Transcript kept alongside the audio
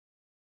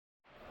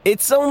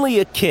It's only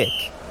a kick,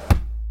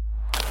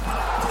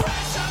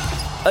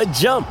 a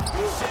jump,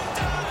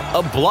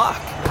 a block.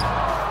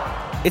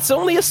 It's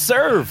only a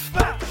serve.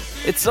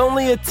 It's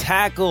only a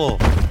tackle,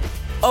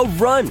 a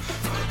run.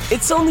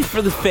 It's only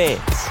for the fans.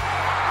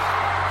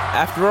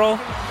 After all,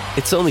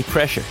 it's only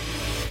pressure.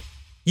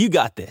 You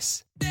got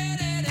this.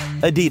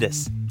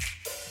 Adidas.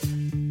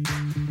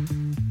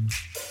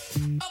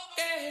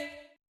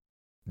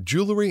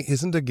 Jewelry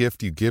isn't a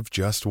gift you give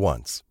just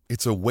once.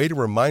 It's a way to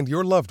remind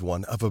your loved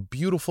one of a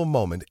beautiful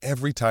moment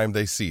every time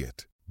they see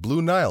it.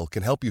 Blue Nile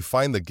can help you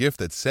find the gift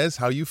that says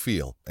how you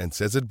feel and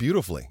says it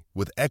beautifully,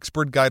 with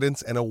expert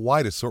guidance and a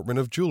wide assortment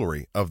of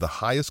jewelry of the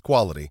highest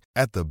quality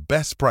at the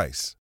best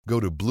price. Go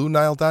to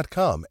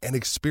BlueNile.com and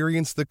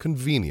experience the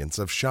convenience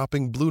of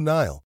shopping Blue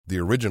Nile, the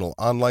original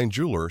online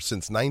jeweler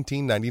since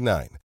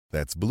 1999.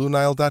 That's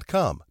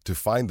BlueNile.com to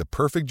find the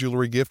perfect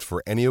jewelry gift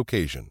for any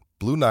occasion.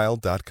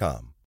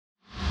 BlueNile.com.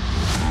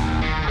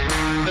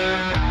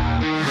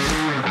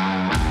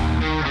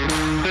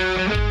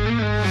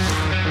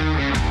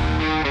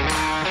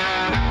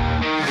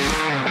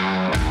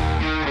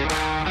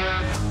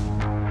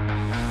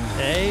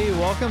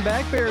 Welcome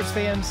back, Bears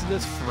fans, to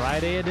this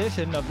Friday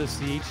edition of the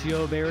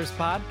CHGO Bears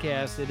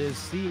podcast. It is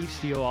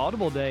CHGO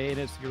Audible Day, and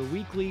it's your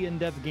weekly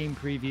in-depth game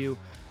preview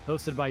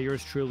hosted by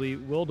yours truly,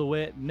 Will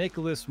DeWitt,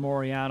 Nicholas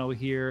Moriano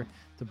here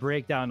to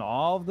break down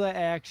all of the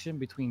action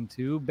between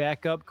two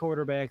backup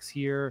quarterbacks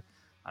here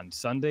on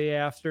Sunday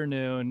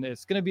afternoon.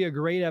 It's going to be a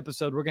great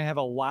episode. We're going to have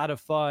a lot of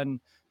fun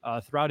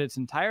throughout its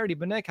entirety.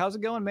 But, Nick, how's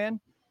it going, man?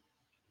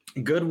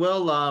 Good,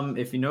 Will.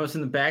 If you notice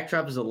in the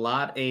backdrop is a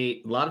lot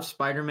of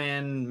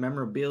Spider-Man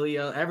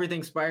memorabilia,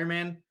 everything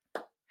Spider-Man.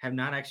 Have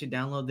not actually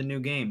downloaded the new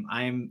game.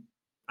 I'm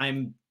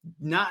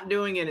not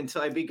doing it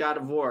until I beat God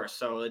of War.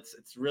 So it's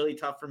really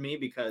tough for me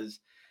because,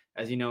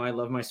 as you know, I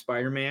love my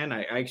Spider-Man.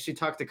 I actually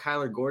talked to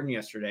Kyler Gordon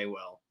yesterday,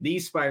 Will. The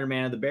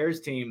Spider-Man of the Bears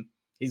team.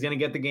 He's going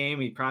to get the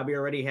game. He probably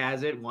already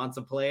has it, wants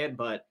to play it,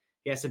 but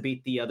he has to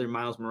beat the other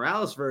Miles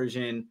Morales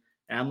version.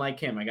 And I'm like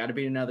him. I got to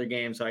beat another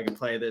game so I can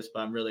play this,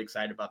 but I'm really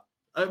excited about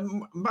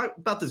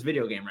this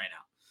video game right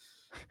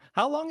now.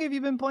 How long have you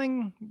been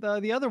playing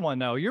the other one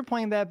now? You're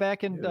playing that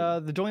back in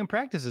the joint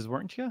practices,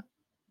 weren't you?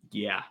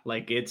 Yeah,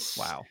 like it's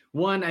wow.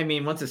 One, I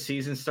mean, once the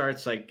season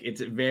starts, like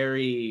it's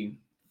very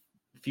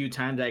few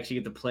times I actually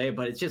get to play,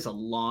 but it's just a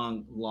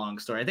long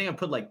story. I think I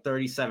put like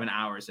 37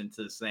 hours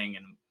into this thing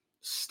and I'm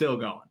still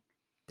going.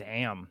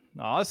 Damn.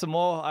 Awesome.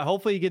 Well,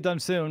 hopefully you get done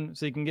soon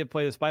so you can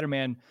play the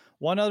Spider-Man.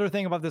 One other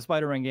thing about the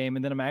Spider-Man game,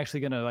 and then I'm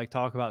actually going to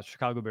talk about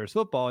Chicago Bears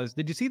football, is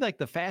did you see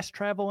the fast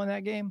travel in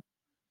that game?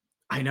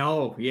 I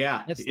know.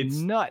 Yeah. It's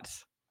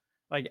nuts.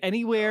 Like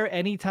anywhere,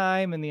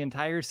 anytime in the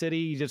entire city,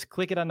 you just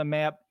click it on the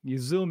map, you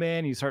zoom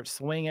in, you start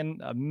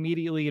swinging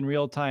immediately in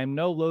real time.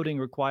 No loading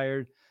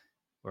required.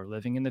 We're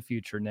living in the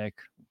future, Nick.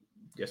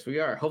 Yes, we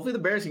are. Hopefully the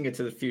Bears can get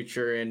to the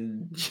future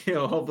and,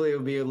 hopefully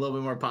it'll be a little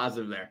bit more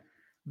positive there.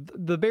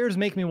 The Bears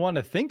make me want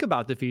to think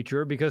about the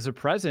future because the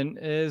present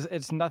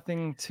it's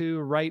nothing to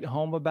write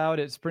home about.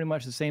 It's pretty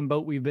much the same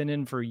boat we've been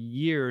in for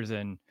years.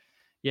 And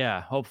yeah,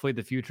 hopefully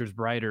the future's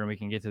brighter and we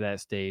can get to that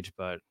stage.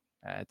 But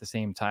at the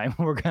same time,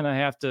 we're going to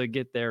have to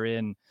get there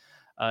in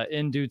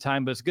due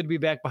time. But it's good to be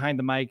back behind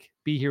the mic,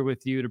 be here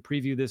with you to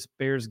preview this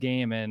Bears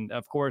game. And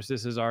of course,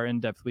 this is our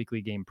in-depth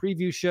weekly game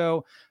preview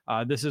show.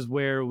 This is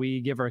where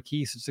we give our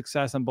keys to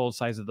success on both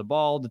sides of the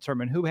ball,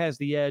 determine who has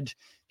the edge,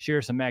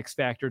 share some X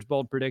factors,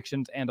 bold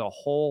predictions, and a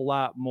whole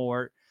lot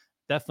more.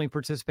 Definitely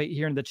participate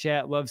here in the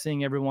chat. Love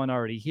seeing everyone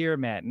already here.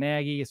 Matt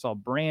Nagy. I saw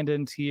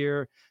Brandon's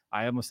here.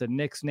 I almost said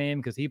Nick's name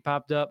because he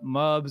popped up.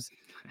 Mubs.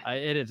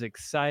 It is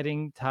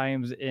exciting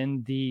times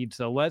indeed.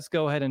 So let's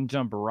go ahead and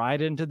jump right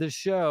into the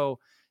show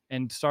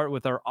and start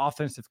with our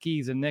offensive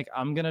keys. And Nick,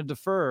 I'm going to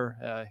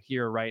defer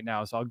here right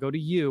now. So I'll go to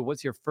you.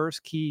 What's your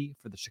first key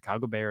for the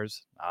Chicago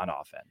Bears on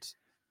offense?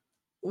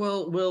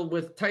 Well,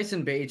 with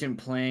Tyson Bagent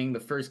playing, the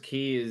first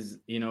key is,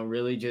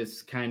 really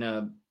just kind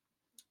of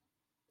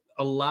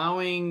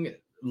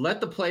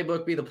let the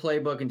playbook be the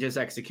playbook and just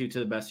execute to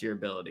the best of your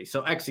ability.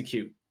 So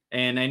execute.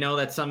 And I know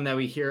that's something that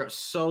we hear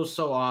so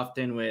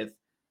often with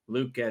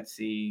Luke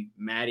Getsy,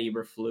 Matt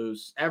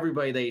Eberflus,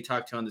 everybody that you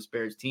talk to on this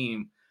Bears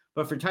team.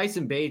 But for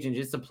Tyson Bagent,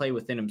 just to play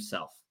within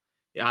himself.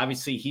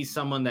 Obviously, he's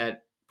someone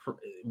that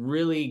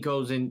really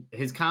goes in.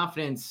 His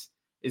confidence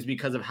is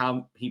because of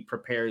how he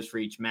prepares for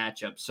each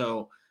matchup.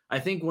 So I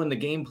think when the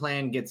game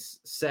plan gets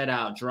set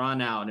out,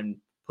 drawn out, and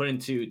put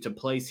into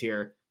place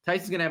here,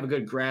 Tyson's going to have a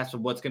good grasp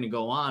of what's going to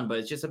go on. But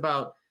it's just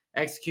about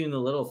executing the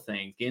little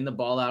things, getting the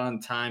ball out on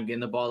time, getting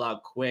the ball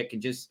out quick,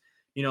 and just,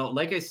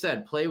 like I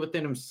said, play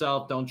within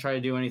himself. Don't try to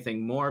do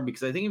anything more,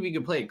 because I think if you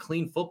can play a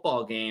clean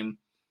football game,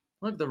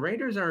 look, the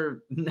Raiders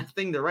are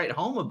nothing to write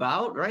home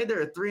about, right?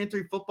 They're a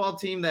 3-3 football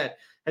team that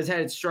has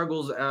had its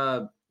struggles,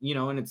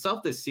 in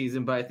itself this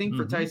season. But I think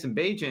for Tyson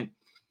Bagent,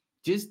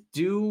 just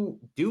do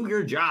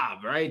your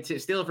job, right? To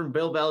steal it from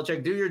Bill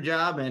Belichick, do your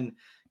job. And,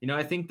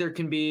 I think there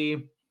can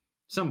be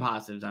some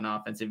positives on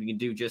offense if you can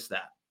do just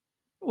that.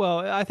 Well,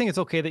 I think it's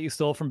okay that you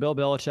stole from Bill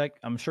Belichick.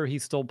 I'm sure he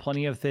stole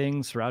plenty of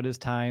things throughout his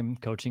time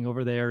coaching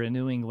over there in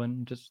New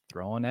England. Just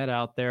throwing that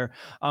out there.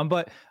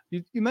 But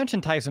you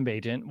mentioned Tyson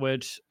Bagent,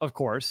 which, of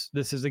course,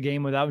 this is a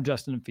game without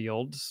Justin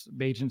Fields.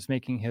 Bagent's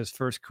making his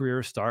first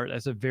career start.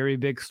 That's a very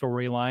big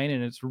storyline,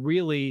 and it's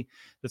really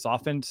this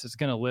offense is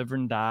going to live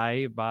and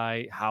die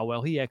by how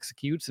well he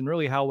executes and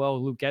really how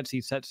well Luke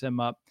Getsy sets him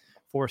up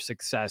for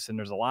success. And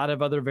there's a lot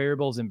of other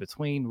variables in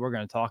between. We're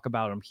going to talk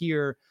about them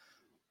here,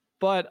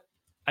 but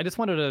I just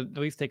wanted to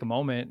at least take a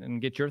moment and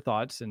get your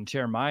thoughts and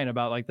share mine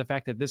about like the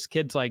fact that this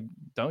kid's like,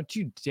 don't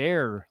you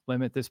dare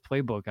limit this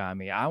playbook on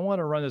me. I want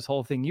to run this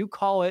whole thing. You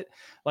call it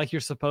like you're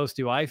supposed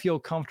to. I feel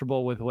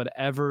comfortable with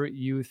whatever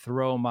you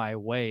throw my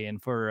way. And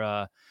for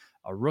a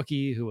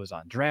rookie who was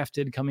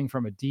undrafted coming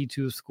from a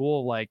D2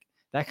 school, like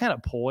that kind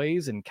of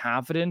poise and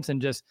confidence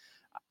and just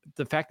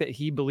the fact that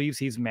he believes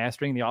he's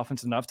mastering the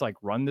offense enough to like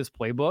run this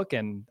playbook.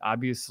 And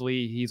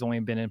obviously he's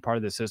only been in part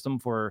of the system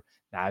for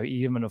not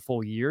even a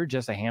full year,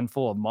 just a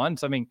handful of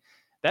months. I mean,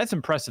 that's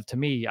impressive to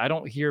me. I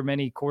don't hear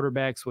many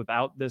quarterbacks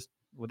without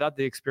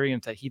the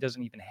experience that he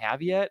doesn't even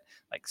have yet,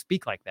 like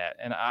speak like that.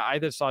 And I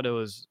just thought it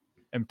was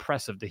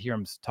impressive to hear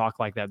him talk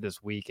like that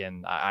this week.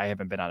 And I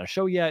haven't been on a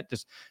show yet,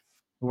 just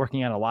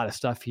working on a lot of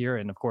stuff here.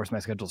 And of course my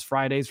schedule's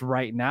Fridays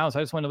right now. So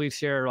I just want to at least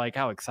share like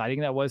how exciting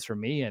that was for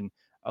me and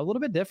a little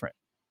bit different.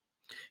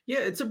 Yeah,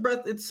 it's a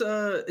breath. It's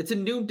a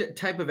new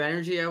type of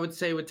energy, I would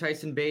say, with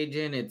Tyson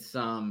Bagent. It's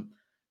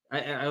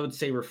I would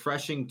say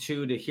refreshing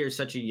too to hear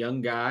such a young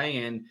guy,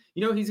 and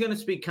he's going to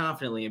speak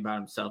confidently about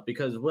himself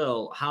because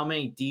how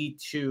many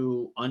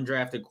D2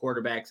 undrafted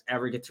quarterbacks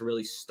ever get to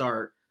really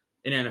start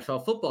an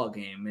NFL football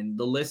game? And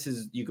the list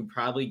is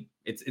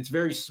it's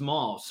very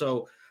small.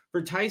 So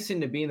for Tyson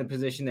to be in the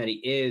position that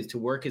he is, to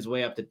work his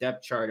way up the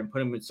depth chart and put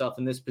himself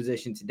in this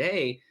position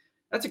today,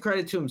 that's a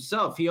credit to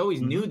himself. He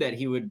always knew that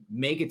he would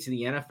make it to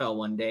the NFL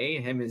one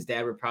day. Him and his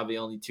dad were probably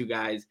only two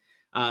guys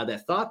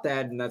that thought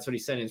that, and that's what he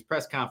said in his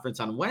press conference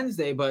on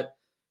Wednesday. But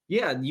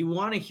yeah, you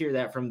want to hear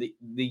that from the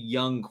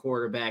young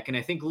quarterback. And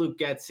I think Luke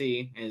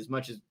Getsy, as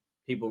much as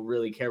people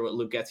really care what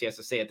Luke Getsy has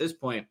to say at this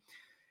point,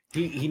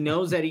 he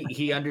knows that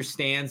he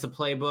understands the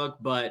playbook,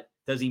 but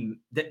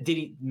did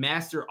he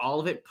master all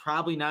of it?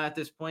 Probably not at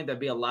this point. That'd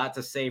be a lot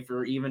to say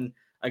for even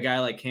a guy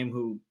like him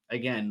who,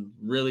 again,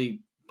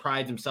 really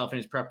prides himself in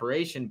his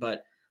preparation.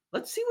 But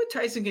let's see what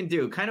Tyson can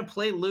do. Kind of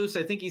play loose.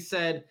 I think he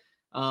said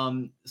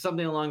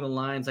something along the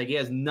lines like he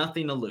has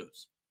nothing to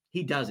lose.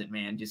 He doesn't,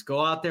 man. Just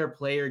go out there,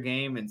 play your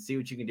game, and see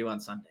what you can do on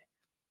Sunday.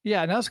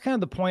 Yeah, and that's kind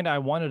of the point I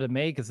wanted to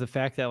make is the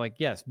fact that, like,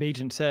 yes,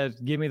 Bagent says,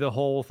 give me the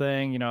whole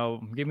thing,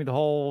 give me the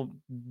whole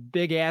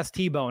big ass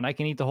T-bone. I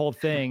can eat the whole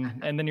thing.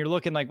 And then you're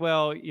looking like,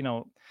 well,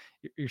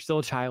 you're still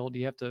a child.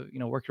 You have to,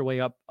 work your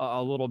way up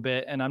a little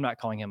bit. And I'm not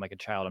calling him like a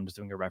child. I'm just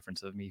doing a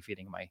reference of me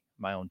feeding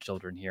my own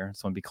children here.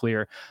 So I want to be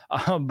clear.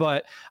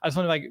 But I just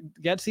want to like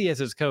Getsy as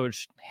his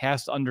coach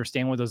has to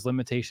understand what those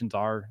limitations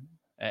are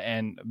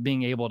and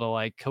being able to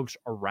like coach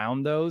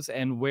around those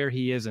and where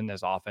he is in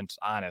this offense,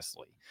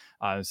 honestly.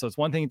 So it's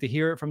one thing to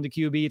hear it from the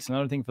QB. It's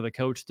another thing for the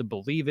coach to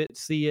believe it,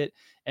 see it,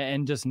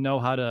 and just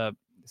know how to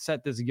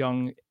set this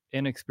young,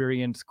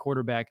 inexperienced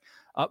quarterback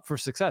up for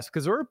success.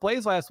 Because there were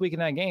plays last week in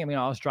that game.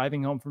 I was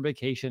driving home from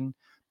vacation,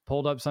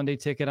 pulled up Sunday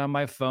Ticket on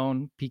my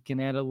phone,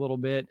 peeking at it a little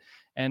bit.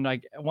 And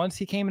like once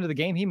he came into the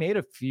game, he made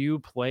a few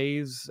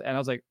plays and I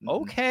was like,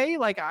 okay,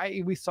 like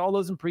we saw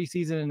those in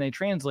preseason and they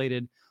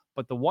translated.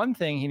 But the one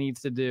thing he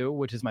needs to do,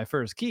 which is my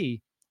first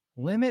key,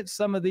 limit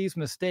some of these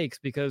mistakes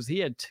because he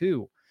had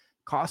two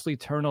costly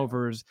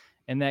turnovers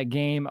in that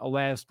game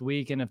last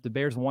week. And if the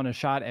Bears want a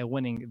shot at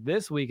winning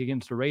this week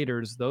against the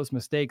Raiders, those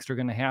mistakes are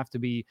going to have to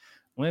be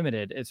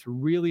limited. It's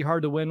really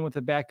hard to win with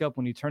a backup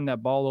when you turn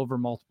that ball over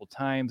multiple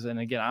times. And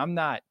again, I'm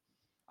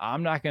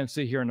not going to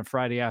sit here on a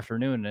Friday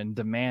afternoon and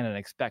demand and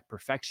expect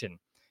perfection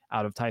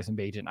out of Tyson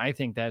Bagent. I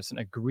think that's an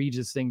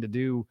egregious thing to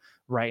do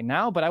right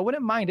now, but I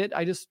wouldn't mind it.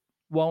 I just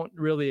won't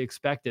really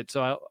expect it.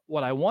 So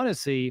what I want to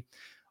see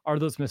are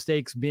those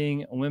mistakes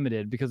being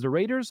limited because the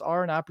Raiders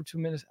are an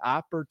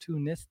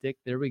opportunistic,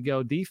 there we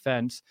go,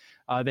 defense.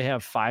 They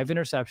have 5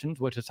 interceptions,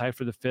 which is tied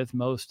for the 5th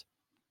most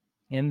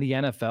in the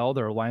NFL.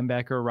 Their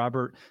linebacker,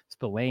 Robert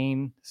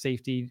Spillane,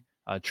 safety,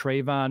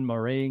 Trayvon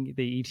Moring,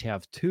 they each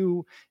have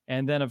 2.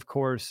 And then, of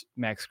course,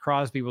 Max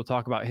Crosby, we'll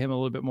talk about him a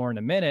little bit more in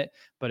a minute.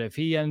 But if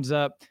he ends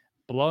up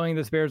blowing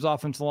this Bears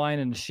offensive line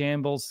in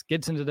shambles,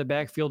 gets into the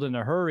backfield in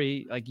a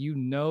hurry, like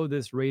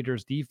this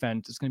Raiders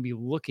defense is going to be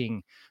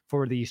looking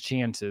for these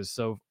chances.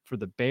 So for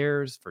the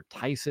Bears, for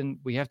Tyson,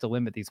 we have to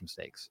limit these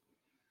mistakes.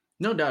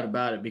 No doubt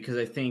about it, because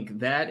I think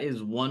that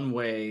is one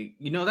way,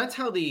 that's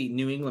how the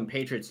New England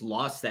Patriots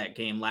lost that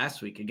game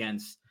last week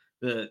against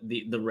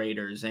the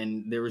Raiders.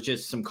 And there was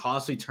just some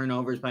costly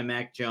turnovers by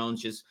Mac Jones,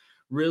 just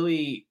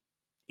really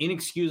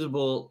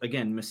inexcusable,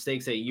 again,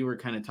 mistakes that you were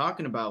kind of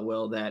talking about,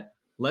 Will, that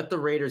let the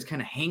Raiders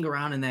kind of hang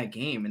around in that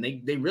game. And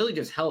they really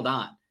just held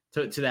on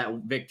to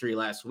that victory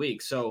last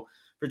week. So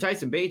for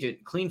Tyson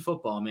Bagent, clean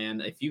football,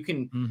 man. If you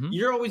can,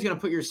 you're always going to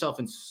put yourself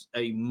in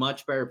a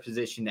much better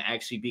position to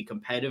actually be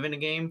competitive in a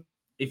game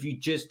if you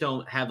just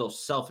don't have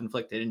those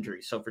self-inflicted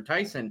injuries. So for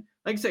Tyson,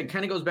 like I said,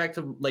 kind of goes back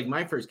to like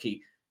my first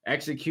key,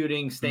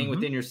 executing, staying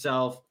within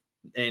yourself,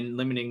 and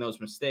limiting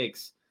those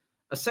mistakes.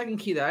 A second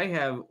key that I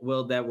have,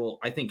 Will, that will,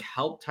 I think,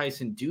 help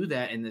Tyson do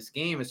that in this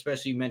game,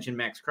 especially you mentioned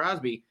Max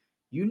Crosby,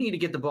 you need to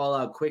get the ball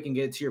out quick and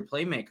get it to your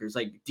playmakers.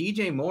 Like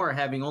DJ Moore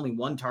having only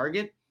one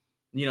target,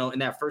 in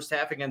that first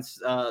half against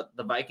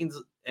the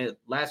Vikings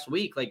last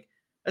week, like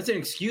that's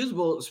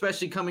inexcusable,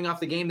 especially coming off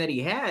the game that he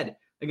had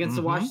against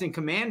the Washington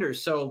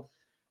Commanders. So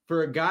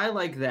for a guy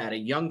like that, a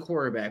young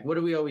quarterback, what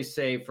do we always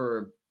say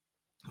for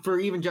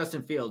even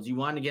Justin Fields? You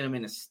want to get him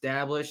an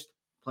established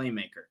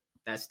playmaker.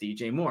 That's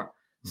DJ Moore.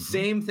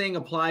 Same thing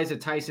applies to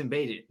Tyson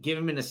Bagent. Give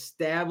him an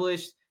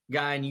established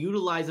guy and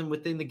utilize him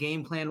within the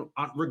game plan,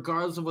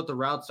 regardless of what the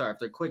routes are. If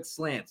they're quick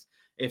slants,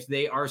 if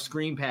they are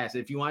screen passes,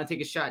 if you want to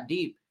take a shot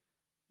deep,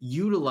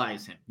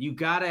 utilize him. You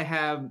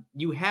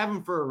have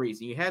him for a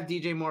reason. You have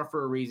DJ Moore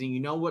for a reason.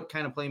 You know what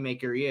kind of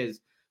playmaker he is.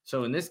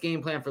 So in this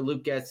game plan for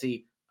Luke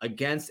Getsy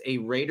against a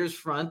Raiders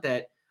front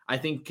that I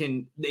think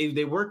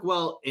they work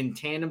well in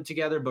tandem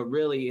together, but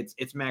really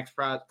it's Max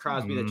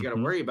Crosby that you got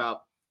to worry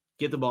about.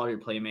 Get the ball to your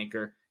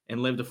playmaker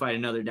and live to fight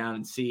another down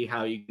and see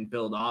how you can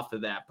build off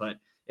of that. But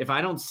if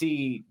I don't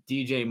see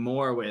DJ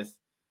Moore with,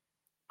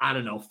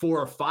 4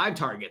 or 5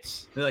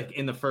 targets, like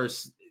in the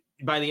first,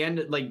 by the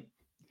end, like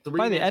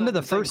by the end of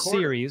the first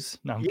series,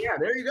 yeah,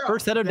 there you go.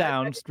 First set of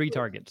downs, 3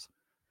 targets.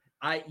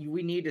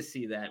 We need to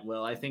see that,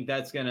 Will. I think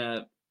that's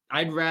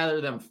I'd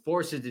rather them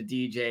force it to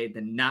DJ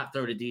than not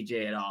throw to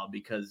DJ at all,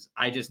 because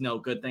I just know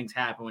good things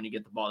happen when you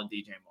get the ball to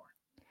DJ Moore.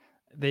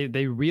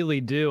 They really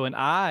do. And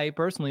I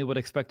personally would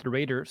expect the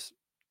Raiders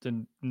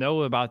to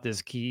know about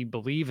this key,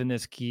 believe in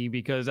this key,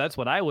 because that's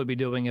what I would be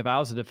doing if I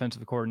was a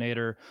defensive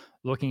coordinator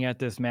looking at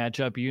this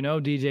matchup.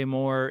 DJ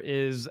Moore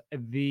is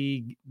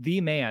the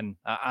man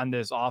on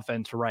this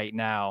offense right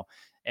now,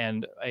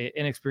 and an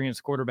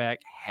inexperienced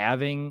quarterback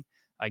having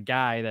a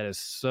guy that is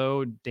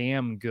so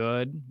damn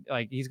good,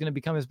 like he's going to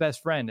become his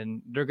best friend,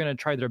 and they're going to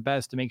try their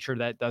best to make sure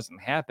that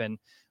doesn't happen,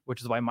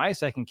 which is why my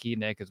second key,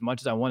 Nick, as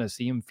much as I want to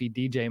see him feed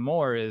DJ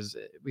Moore, is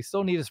we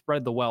still need to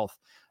spread the wealth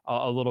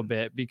a little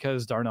bit,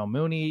 because Darnell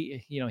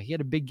Mooney, he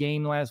had a big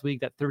game last week,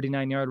 that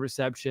 39-yard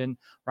reception.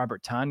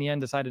 Robert Tonyan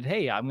decided,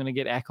 hey, I'm going to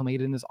get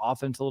acclimated in this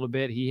offense a little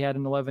bit. He had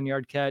an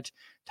 11-yard catch.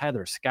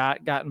 Tyler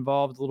Scott got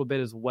involved a little bit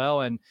as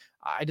well. And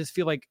I just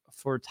feel like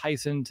for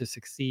Tyson to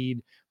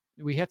succeed,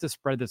 we have to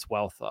spread this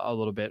wealth a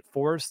little bit,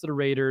 force the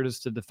Raiders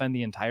to defend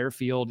the entire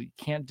field. You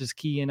can't just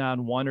key in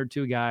on 1 or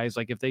 2 guys.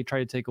 Like if they try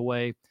to take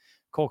away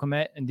Cole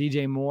Kmet and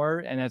DJ Moore,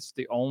 and that's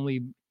the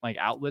only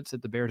outlets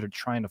that the Bears are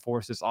trying to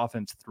force this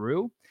offense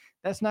through,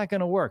 that's not going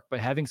to work. But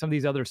having some of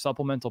these other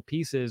supplemental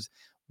pieces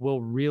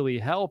will really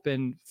help.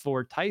 And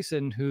for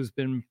Tyson, who's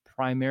been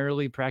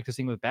primarily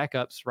practicing with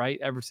backups, right,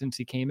 ever since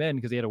he came in,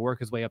 because he had to work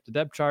his way up the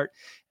depth chart,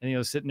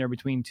 and sitting there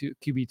between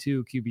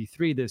QB2,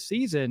 QB3 this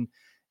season,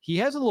 he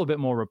has a little bit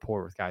more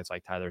rapport with guys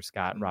like Tyler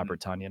Scott and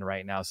Robert Tonyan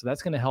right now. So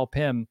that's going to help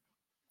him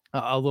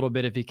a little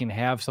bit if he can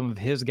have some of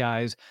his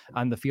guys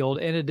on the field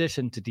in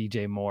addition to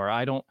DJ Moore.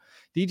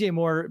 DJ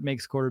Moore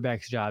makes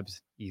quarterbacks'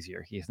 jobs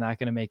easier. He's not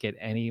going to make it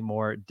any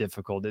more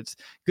difficult. It's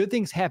good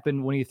things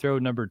happen when you throw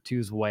number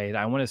 2's way. And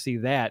I want to see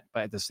that,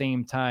 but at the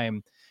same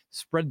time,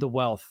 spread the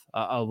wealth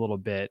a little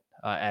bit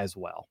as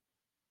well.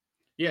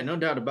 Yeah, no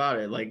doubt about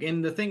it.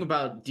 And the thing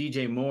about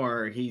DJ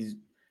Moore,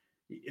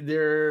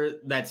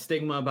 that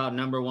stigma about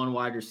number 1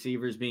 wide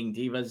receivers being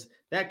divas,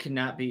 that could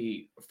not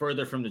be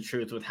further from the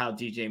truth with how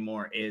DJ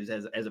Moore is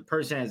as a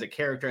person, as a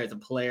character, as a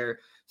player.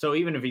 So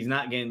even if he's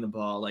not getting the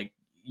ball,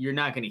 you're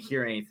not going to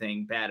hear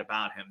anything bad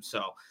about him.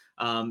 So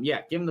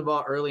give him the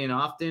ball early and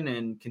often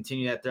and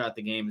continue that throughout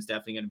the game is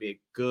definitely going to be a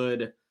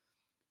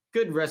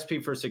good recipe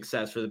for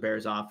success for the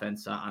Bears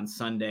offense on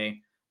Sunday.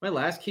 My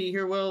last key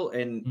here, Will,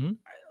 and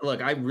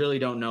look, I really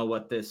don't know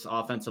what this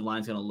offensive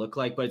line is going to look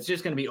like, but it's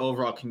just going to be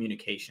overall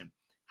communication.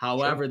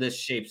 However this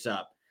shapes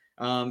up,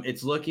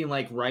 it's looking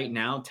like right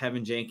now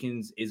Tevin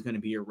Jenkins is going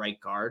to be your right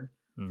guard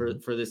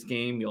for this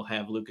game. You'll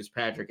have Lucas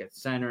Patrick at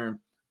center,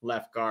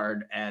 left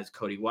guard as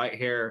Cody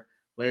Whitehair,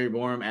 Larry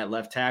Borom at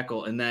left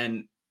tackle, and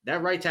then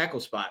that right tackle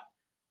spot.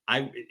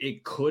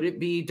 Could it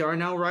be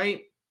Darnell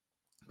Wright?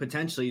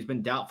 Potentially. He's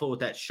been doubtful with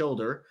that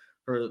shoulder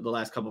for the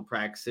last couple of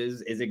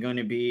practices. Is it going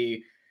to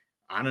be,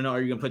 I don't know,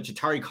 are you going to put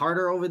Jatari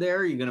Carter over there?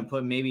 Are you going to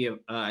put maybe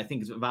I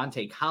think it's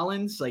Vontae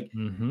Collins?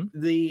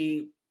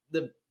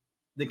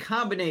 The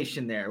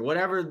combination there,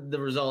 whatever the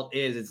result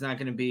is, it's not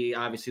going to be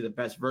obviously the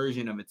best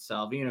version of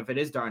itself, even if it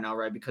is Darnell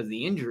Wright because of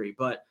the injury.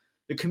 But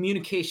the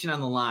communication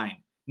on the line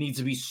needs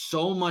to be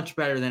so much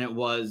better than it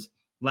was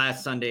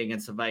last Sunday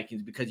against the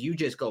Vikings, because you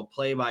just go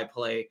play by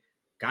play.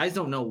 Guys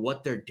don't know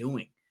what they're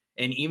doing.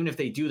 And even if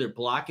they do, they're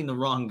blocking the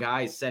wrong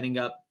guys, setting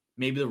up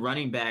maybe the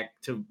running back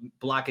to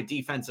block a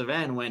defensive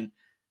end, when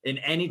in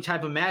any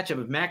type of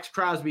matchup, if Max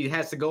Crosby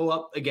has to go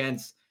up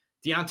against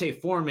Deontay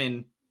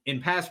Foreman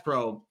in pass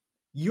pro,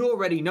 you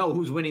already know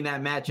who's winning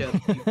that matchup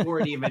before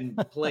it even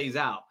plays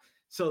out.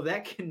 So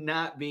that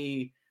cannot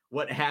be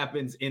what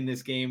happens in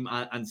this game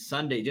on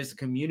Sunday. Just the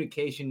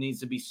communication needs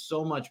to be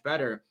so much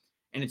better.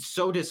 And it's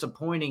so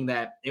disappointing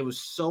that it was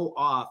so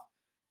off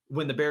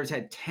when the Bears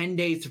had 10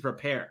 days to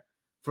prepare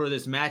for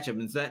this matchup.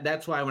 And so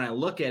that's why when I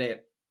look at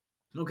it,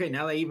 okay,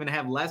 now they even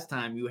have less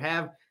time. You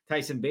have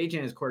Tyson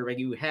Bagent as quarterback.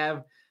 You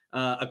have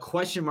a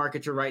question mark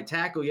at your right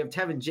tackle. You have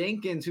Tevin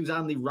Jenkins, who's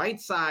on the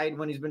right side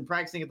when he's been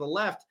practicing at the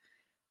left.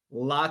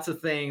 Lots of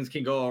things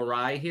can go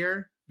awry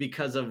here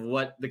because of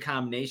what the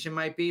combination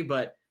might be.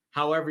 But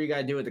however you got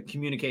to do it, the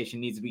communication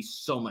needs to be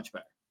so much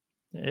better.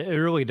 It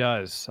really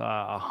does.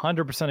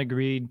 100%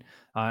 agreed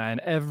on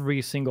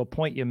every single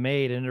point you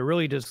made. And it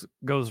really just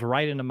goes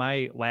right into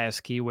my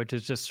last key, which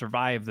is just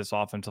survive this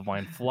offensive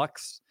line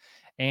flux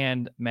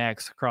and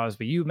Max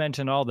Crosby. You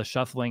mentioned all the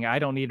shuffling. I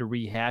don't need to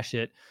rehash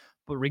it.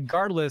 But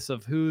regardless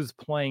of who's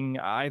playing,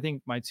 I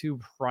think my two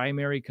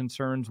primary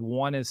concerns,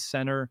 one is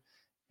center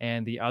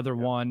and the other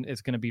one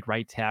is going to be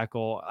right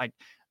tackle. Like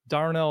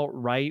Darnell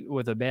Wright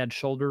with a bad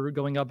shoulder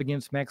going up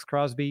against Max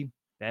Crosby,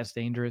 that's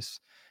dangerous.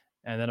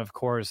 And then, of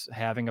course,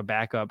 having a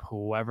backup,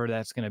 whoever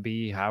that's going to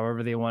be,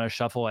 however they want to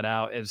shuffle it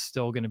out, is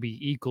still going to be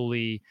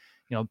equally,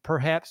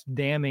 perhaps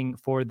damning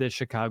for the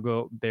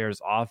Chicago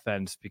Bears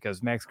offense,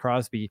 because Max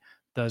Crosby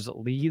does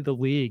lead the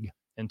league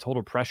in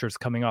total pressures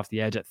coming off the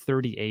edge at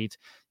 38.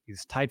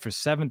 He's tied for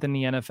 7th in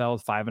the NFL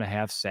with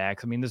 5.5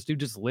 sacks. I mean, this dude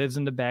just lives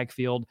in the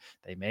backfield.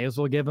 They may as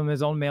well give him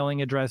his own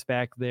mailing address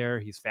back there.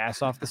 He's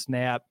fast off the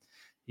snap.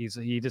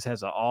 He just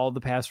has all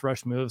the pass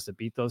rush moves to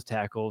beat those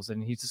tackles,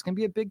 and he's just going to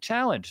be a big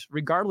challenge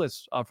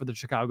regardless for the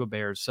Chicago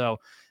Bears. So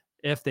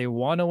if they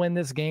want to win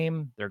this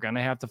game, they're going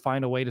to have to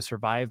find a way to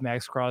survive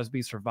Max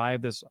Crosby,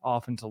 survive this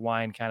offensive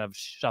line kind of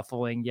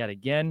shuffling yet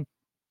again.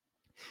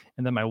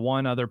 And then my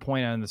one other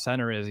point on the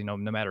center is, no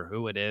matter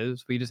who it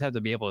is, we just have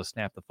to be able to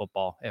snap the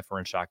football if we're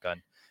in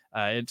shotgun.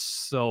 It's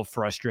so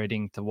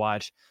frustrating to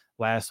watch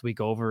last week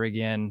over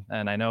again.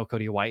 And I know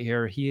Cody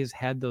Whitehair, he has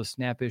had those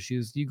snap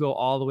issues. You go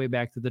all the way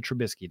back to the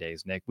Trubisky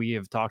days, Nick. We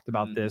have talked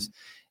about this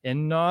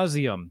in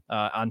nauseum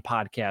on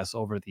podcasts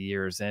over the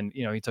years. And,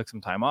 he took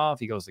some time off.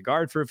 He goes to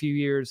guard for a few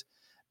years,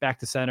 back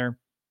to center.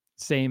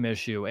 Same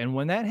issue. And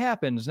when that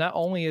happens, not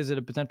only is it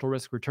a potential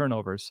risk for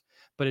turnovers,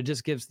 but it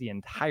just gives the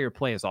entire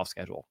play as off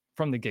schedule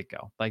from the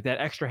get-go. Like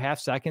that extra half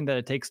second that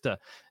it takes to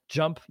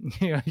jump,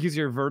 use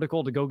your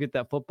vertical to go get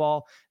that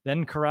football,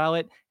 then corral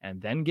it,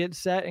 and then get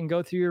set and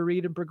go through your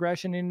read and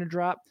progression in your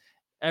drop.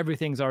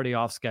 Everything's already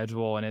off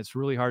schedule, and it's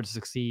really hard to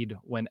succeed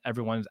when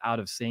everyone's out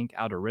of sync,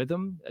 out of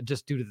rhythm,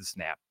 just due to the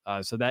snap.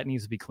 So that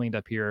needs to be cleaned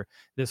up here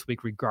this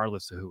week,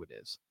 regardless of who it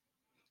is.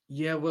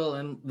 Yeah, well,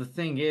 and the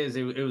thing is,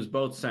 it was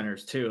both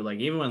centers too. Like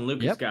even when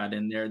Lucas got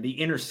in there, the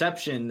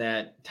interception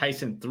that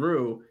Tyson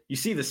threw, you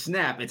see the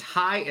snap, it's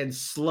high and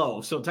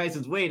slow. So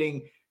Tyson's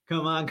waiting,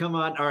 come on.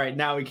 All right,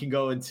 now we can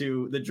go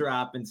into the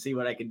drop and see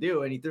what I can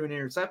do. And he threw an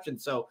interception.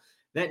 So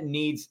it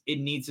needs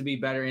to be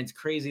better. And it's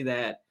crazy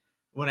that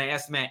when I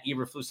asked Matt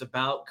Eberflus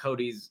about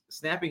Cody's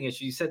snapping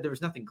issue, he said there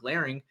was nothing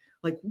glaring.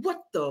 Like, what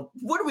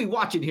are we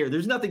watching here?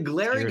 There's nothing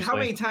glaring. Seriously. How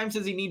many times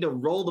does he need to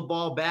roll the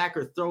ball back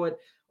or throw it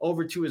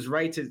over to his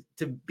right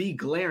to be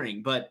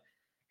glaring? But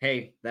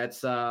hey,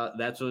 that's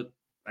what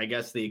I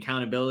guess the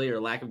accountability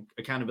or lack of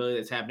accountability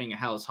that's happening at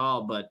Halas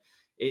Hall. But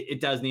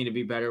it does need to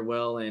be better,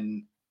 Will.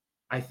 And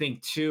I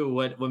think too,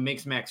 what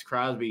makes Max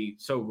Crosby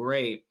so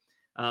great.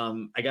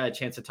 I got a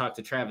chance to talk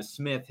to Travis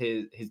Smith,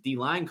 his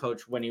D-line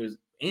coach, when he was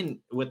in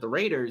with the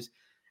Raiders,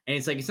 and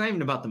it's like it's not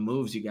even about the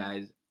moves, you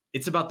guys.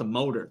 It's about the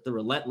motor, the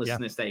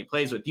relentlessness that he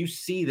plays with. You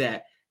see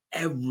that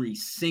every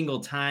single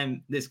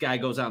time this guy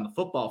goes out on the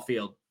football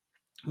field.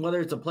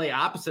 Whether it's a play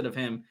opposite of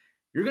him,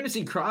 you're going to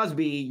see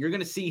Crosby, you're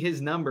going to see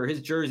his number,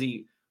 his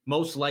jersey,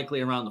 most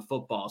likely around the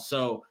football.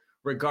 So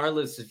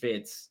regardless if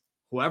it's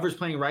whoever's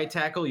playing right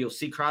tackle, you'll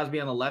see Crosby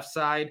on the left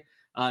side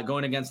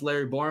going against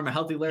Larry Borom. A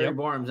healthy Larry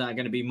Borum's not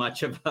going to be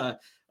much of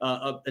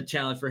a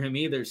challenge for him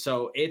either.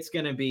 So it's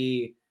going to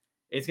be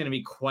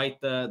quite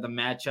the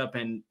matchup,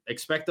 and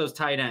expect those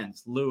tight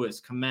ends,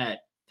 Lewis, Kmet,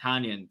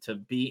 Tanyan, to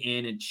be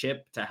in and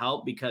chip to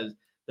help, because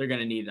they're going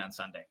to need it on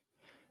Sunday.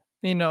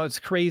 It's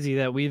crazy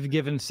that we've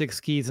given 6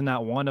 keys and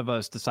not one of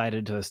us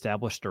decided to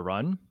establish the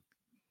run.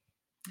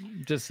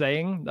 Just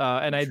saying.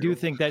 And I do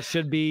think that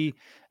should be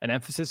an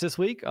emphasis this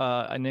week.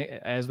 And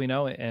as we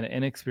know, an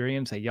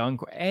inexperienced,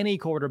 any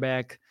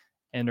quarterback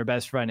and their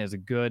best friend is a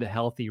good,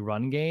 healthy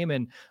run game.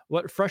 And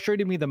what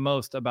frustrated me the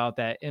most about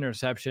that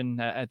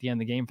interception at the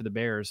end of the game for the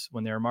Bears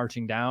when they were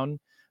marching down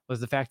was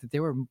the fact that they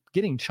were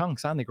getting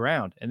chunks on the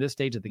ground in this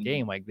stage of the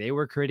game. Like they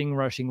were creating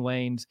rushing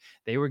lanes.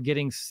 They were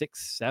getting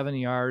 6-7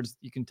 yards.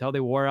 You can tell they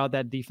wore out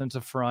that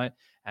defensive front.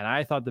 And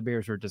I thought the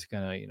Bears were just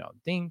going to,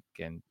 dink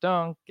and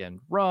dunk and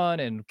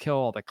run and kill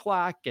all the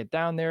clock, get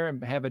down there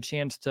and have a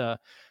chance to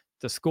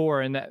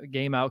score. And that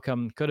game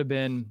outcome could have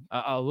been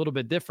a little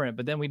bit different.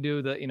 But then we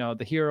do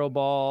the hero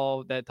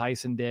ball that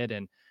Tyson did.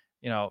 And,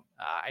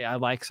 I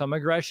like some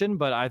aggression,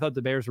 but I thought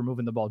the Bears were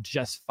moving the ball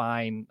just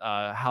fine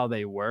how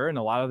they were. And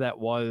a lot of that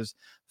was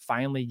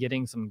finally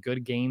getting some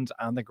good gains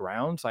on the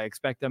ground. So I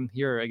expect them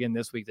here again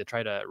this week to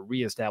try to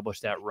reestablish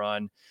that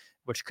run,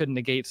 which could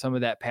negate some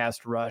of that pass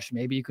rush.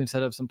 Maybe you can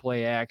set up some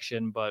play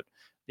action, but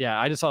Yeah,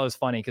 I just thought it was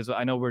funny because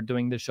I know we're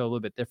doing this show a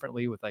little bit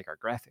differently with like our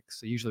graphics.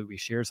 So usually we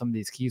share some of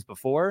these keys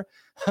before,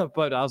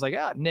 but I was like,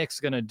 Nick's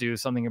gonna do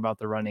something about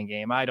the running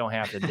game. I don't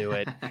have to do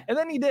it, and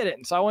then he did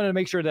it. So I wanted to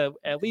make sure that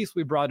at least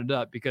we brought it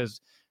up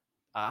because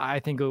I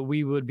think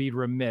we would be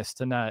remiss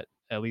to not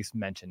at least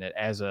mention it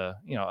as a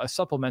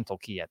supplemental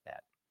key at that.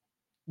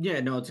 Yeah,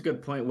 no, it's a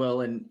good point,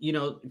 Will. And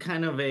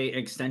kind of a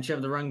extension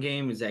of the run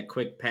game is that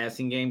quick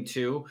passing game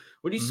too.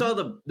 What you saw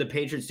the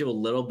Patriots do a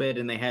little bit,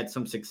 and they had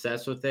some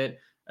success with it.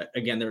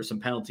 Again, there were some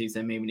penalties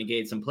that maybe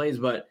negate some plays,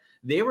 but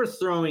they were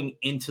throwing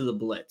into the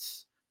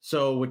blitz.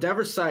 So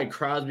whatever side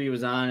Crosby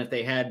was on, if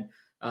they had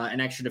an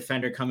extra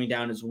defender coming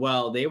down as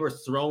well, they were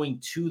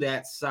throwing to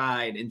that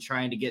side and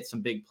trying to get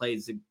some big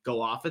plays to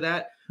go off of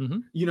that.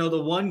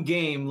 The one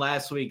game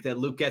last week that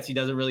Luke Getsy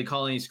doesn't really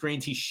call any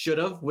screens, he should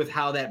have, with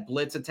how that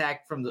blitz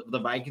attack from the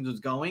Vikings was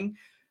going.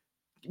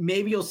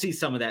 Maybe you'll see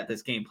some of that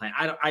this game plan.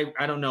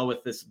 I don't know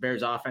with this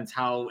Bears offense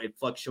how it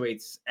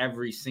fluctuates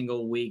every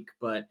single week,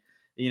 but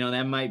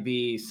that might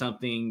be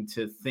something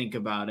to think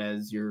about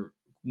as you're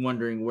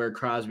wondering where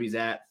Crosby's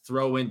at.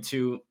 Throw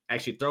into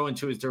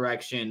his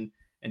direction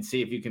and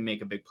see if you can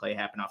make a big play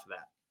happen off of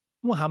that.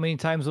 Well, how many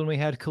times when we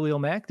had Khalil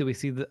Mack do we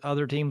see the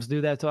other teams do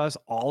that to us?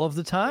 All of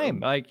the time.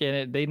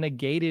 They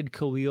negated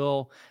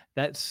Khalil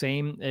that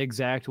same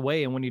exact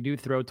way. And when you do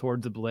throw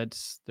towards the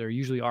blitz, there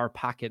usually are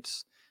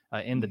pockets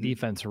in the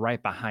defense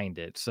right behind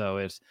it. So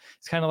it's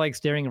kind of like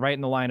staring right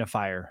in the line of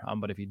fire.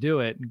 But if you do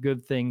it,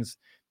 good things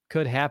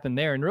could happen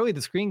there. And really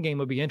the screen game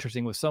would be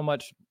interesting with so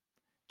much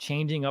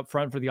changing up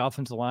front for the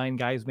offensive line,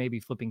 guys maybe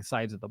flipping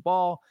sides of the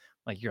ball,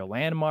 like your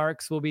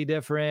landmarks will be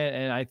different.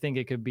 And I think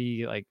it could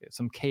be like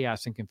some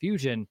chaos and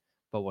confusion,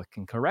 but what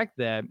can correct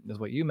that is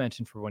what you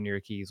mentioned for one of your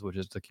keys, which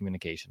is the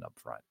communication up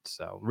front.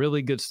 So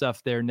really good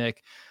stuff there,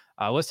 Nick.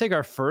 Let's take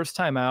our first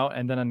time out.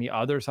 And then on the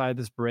other side of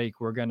this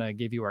break, we're going to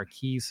give you our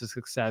keys to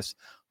success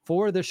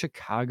for the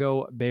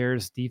Chicago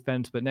Bears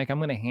defense. But Nick, I'm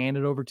going to hand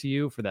it over to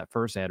you for that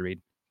first ad read.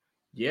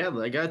 Yeah,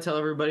 I got to tell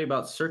everybody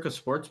about Circa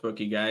Sportsbook,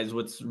 you guys.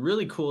 What's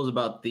really cool is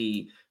about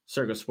the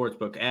Circa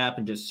Sportsbook app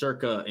and just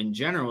Circa in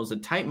general is the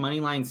tight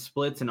money line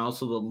splits and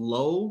also the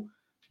low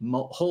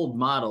hold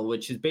model,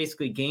 which is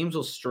basically games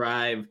will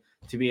strive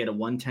to be at a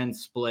 110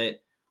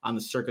 split on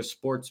the Circa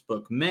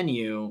Sportsbook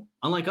menu.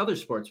 Unlike other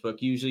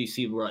sportsbook, usually you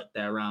see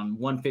that around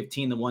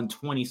 115 to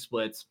 120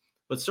 splits.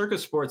 But Circa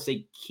Sports,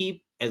 they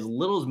keep as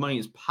little as money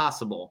as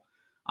possible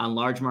on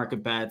large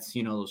market bets,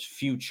 those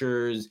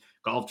futures,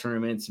 golf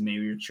tournaments,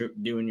 maybe you're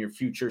doing your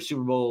future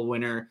Super Bowl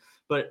winner,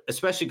 but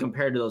especially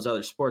compared to those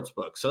other sports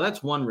books. So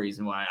that's one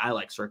reason why I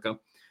like Circa.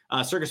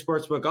 Circa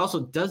Sportsbook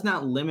also does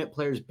not limit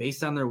players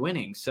based on their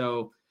winning.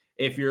 So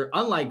if you're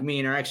unlike me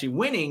and are actually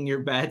winning your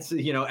bets,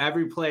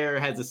 every player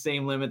has the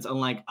same limits,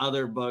 unlike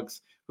other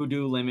books who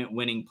do limit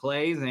winning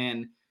plays.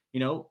 And,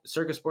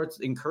 Circa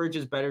Sports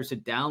encourages bettors to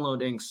download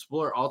and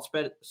explore all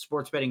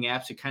sports betting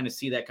apps to kind of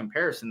see that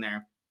comparison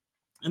there.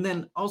 And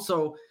then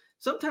also,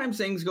 sometimes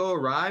things go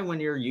awry when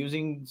you're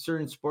using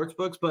certain sports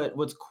books, but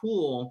what's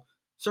cool,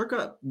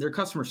 Circa, their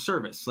customer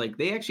service, like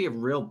they actually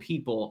have real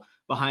people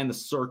behind the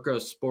Circa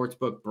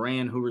Sportsbook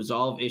brand who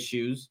resolve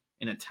issues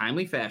in a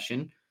timely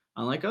fashion,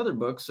 unlike other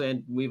books.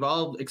 And we've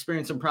all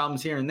experienced some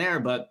problems here and there,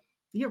 but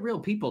you get real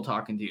people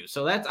talking to you.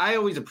 So I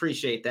always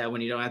appreciate that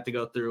when you don't have to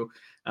go through,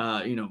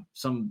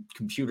 some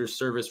computer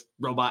service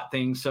robot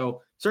thing.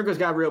 So Circa's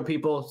got real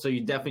people, so you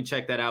definitely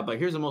check that out. But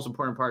here's the most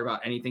important part about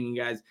anything, you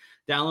guys.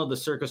 Download the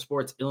Circa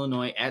Sports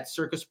Illinois at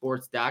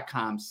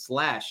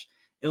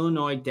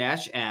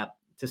circasports.com/Illinois-app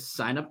to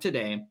sign up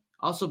today.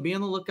 Also, be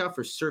on the lookout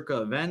for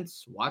Circa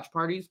events, watch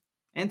parties,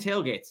 and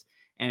tailgates.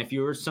 And if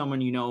you're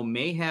someone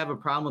may have a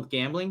problem with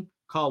gambling,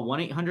 call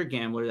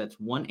 1-800-GAMBLER. That's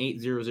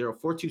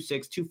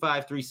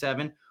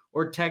 1-800-426-2537,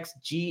 or text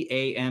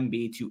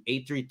GAMB to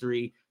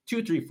 833-234,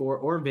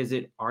 or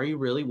visit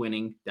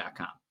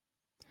areyourreallywinning.com.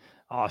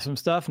 Awesome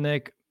stuff,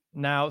 Nick.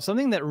 Now,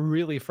 something that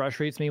really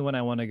frustrates me when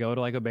I want to go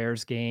to like a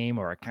Bears game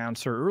or a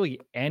concert, or really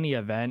any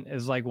event,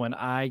 is like when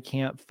I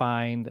can't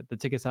find the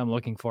tickets I'm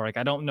looking for. Like,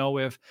 I don't know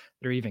if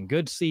they're even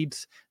good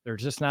seats.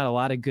 There's just not a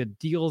lot of good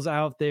deals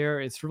out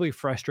there. It's really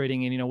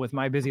frustrating. And, with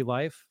my busy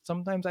life,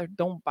 sometimes I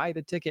don't buy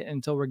the ticket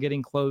until we're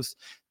getting close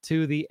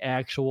to the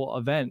actual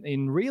event.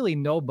 And really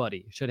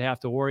nobody should have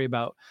to worry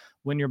about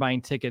when you're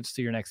buying tickets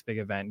to your next big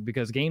event,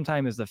 because Game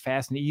Time is the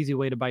fast and easy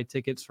way to buy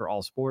tickets for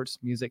all sports,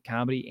 music,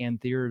 comedy,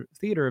 and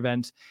theater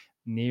events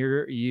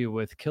near you.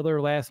 With killer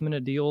last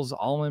minute deals,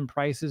 all-in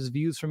prices,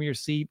 views from your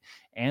seat,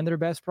 and their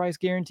best price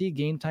guarantee,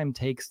 Game Time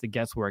takes the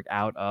guesswork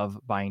out of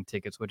buying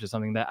tickets, which is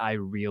something that I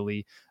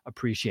really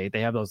appreciate. They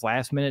have those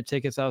last minute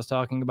tickets I was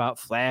talking about,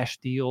 flash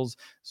deals,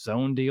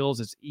 zone deals.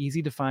 It's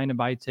easy to find and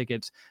buy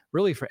tickets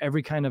really for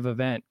every kind of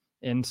event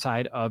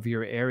inside of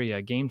your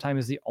area. Game Time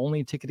is the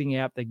only ticketing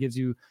app that gives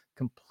you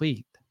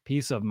complete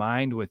peace of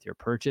mind with your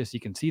purchase. You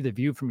can see the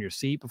view from your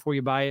seat before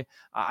you buy it.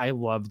 I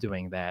love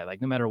doing that.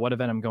 Like, no matter what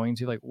event I'm going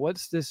to, like,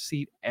 what's this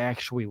seat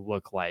actually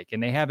look like?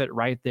 And they have it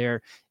right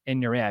there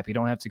in your app. You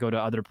don't have to go to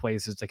other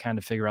places to kind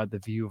of figure out the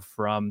view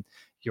from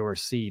your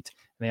seat.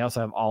 And they also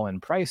have all-in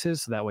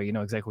prices, so that way you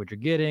know exactly what you're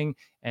getting,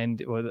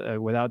 and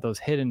without those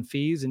hidden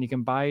fees. And you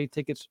can buy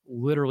tickets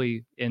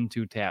literally in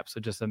 2 taps, so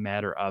just a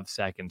matter of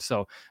seconds.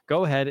 So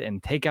go ahead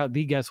and take out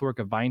the guesswork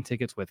of buying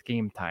tickets with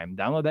Game Time.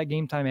 Download that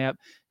Game Time app,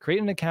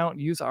 create an account,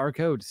 use our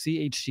code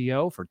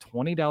CHGO for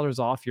 $20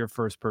 off your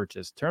first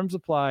purchase. Terms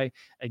apply.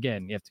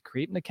 Again, you have to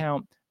create an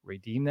account,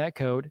 redeem that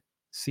code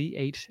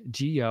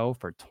CHGO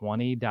for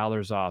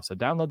 $20 off. So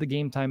download the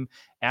Game Time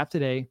app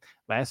today.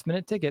 Last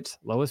minute tickets,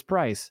 lowest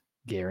price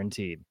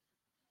guaranteed.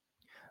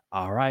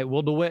 All right,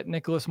 Will DeWitt,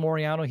 Nicholas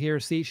Moriano here,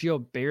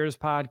 CHGO Bears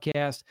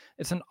podcast.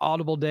 It's an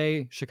audible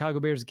day, Chicago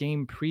Bears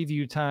game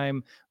preview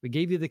time. We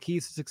gave you the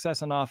keys to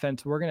success on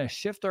offense. We're going to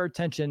shift our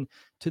attention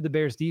to the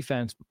Bears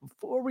defense.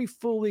 Before we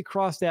fully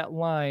cross that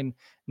line,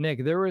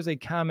 Nick, there was a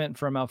comment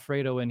from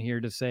Alfredo in here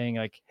just saying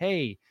like,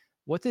 hey,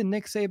 what did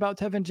Nick say about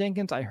Tevin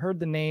Jenkins? I heard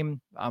the name,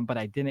 but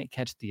I didn't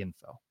catch the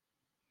info.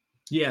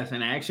 Yes,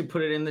 and I actually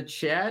put it in the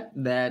chat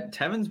that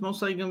Tevin's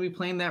most likely going to be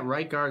playing that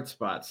right guard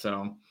spot.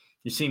 So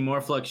you're seeing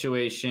more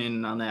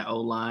fluctuation on that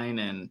O-line,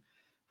 and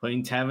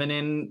putting Tevin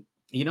in,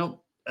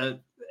 it'll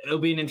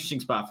be an interesting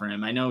spot for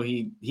him. I know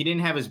he didn't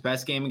have his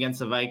best game against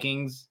the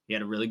Vikings. He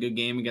had a really good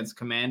game against the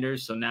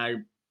Commanders. So now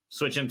you're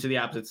switching him to the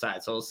opposite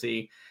side. So we'll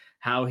see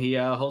how he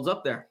holds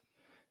up there.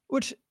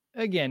 Which,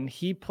 again,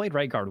 he played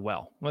right guard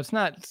well. Let's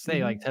not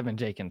say like Tevin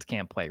Jenkins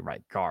can't play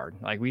right guard.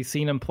 Like we've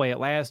seen him play it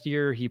last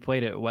year. He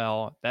played it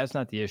well. That's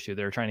not the issue.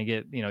 They're trying to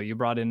get, you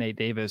brought in Nate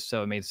Davis,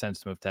 so it made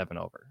sense to move Tevin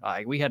over.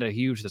 We had a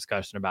huge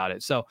discussion about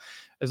it. So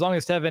as long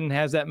as Tevin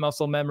has that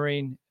muscle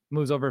memory,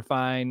 moves over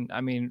fine.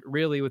 I mean,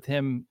 really with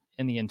him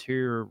in the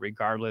interior,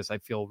 regardless, I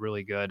feel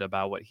really good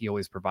about what he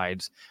always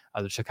provides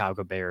the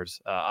Chicago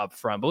Bears up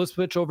front. But let's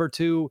switch over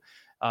to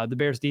the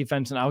Bears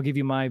defense, and I'll give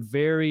you my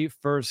very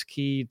first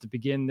key to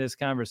begin this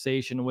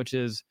conversation, which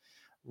is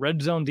red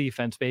zone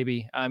defense,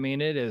 baby. I mean,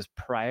 it is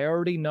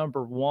priority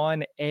number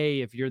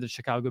 1A if you're the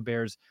Chicago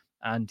Bears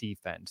on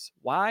defense.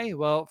 Why?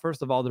 Well,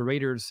 first of all, the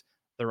Raiders,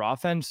 their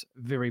offense,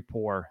 very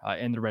poor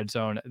in the red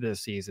zone this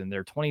season.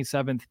 They're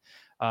 27th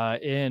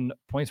in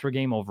points per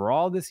game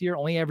overall this year,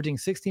 only averaging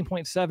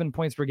 16.7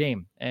 points per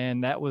game,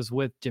 and that was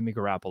with Jimmy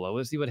Garoppolo.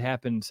 Let's see what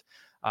happens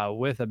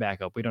with a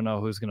backup. We don't know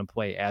who's going to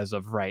play as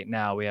of right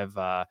now. We have,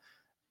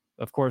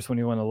 of course, when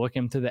you want to look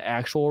into the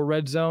actual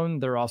red zone,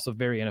 they're also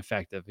very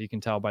ineffective. You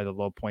can tell by the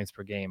low points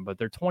per game, but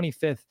they're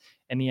 25th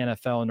in the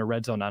NFL in the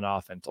red zone on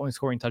offense, only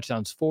scoring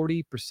touchdowns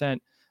 40%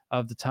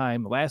 of the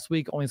time. Last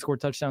week, only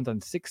scored touchdowns on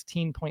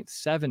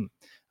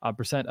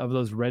 16.7% of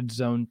those red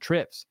zone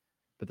trips.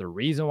 But the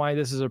reason why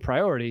this is a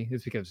priority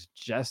is because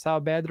just how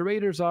bad the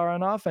Raiders are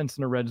on offense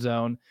in the red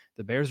zone,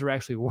 the Bears are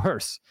actually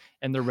worse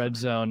in the red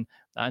zone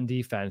on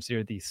defense.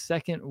 They're the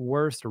second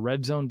worst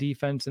red zone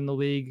defense in the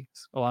league,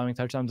 allowing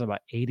touchdowns on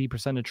about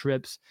 80% of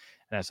trips.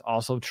 And that's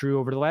also true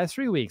over the last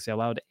 3 weeks. They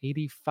allowed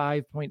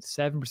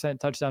 85.7%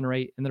 touchdown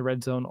rate in the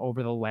red zone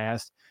over the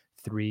last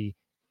 3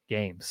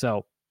 games.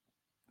 So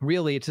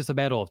really, it's just a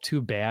battle of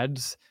two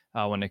bads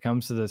when it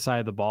comes to the side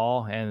of the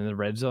ball and the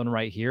red zone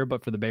right here.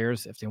 But for the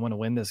Bears, if they want to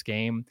win this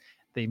game,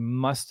 they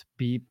must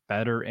be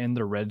better in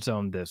the red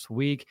zone this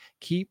week.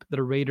 Keep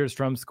the Raiders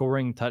from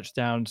scoring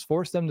touchdowns.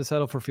 Force them to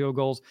settle for field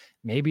goals.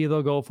 Maybe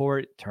they'll go for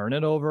it. Turn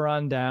it over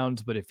on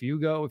downs. But if you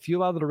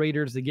allow the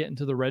Raiders to get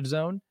into the red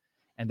zone,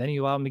 and then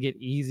you allow them to get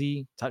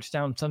easy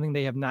touchdowns, something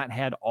they have not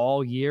had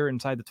all year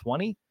inside the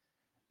 20,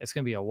 it's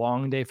going to be a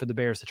long day for the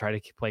Bears to try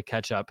to play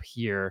catch up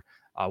here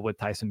with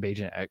Tyson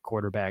Bagent at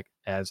quarterback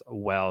as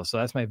well. So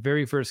that's my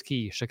very first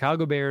key.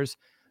 Chicago Bears,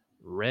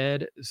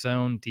 red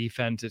zone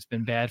defense. It's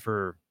been bad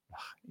for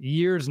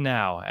years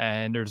now,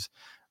 and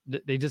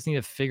they just need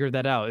to figure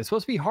that out. It's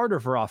supposed to be harder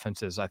for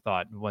offenses, I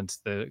thought,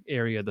 once the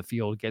area of the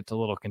field gets a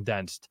little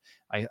condensed.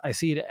 I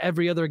see it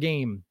every other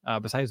game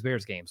besides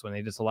Bears games when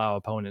they just allow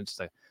opponents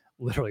to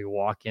literally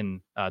walk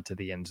in to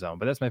the end zone.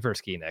 But that's my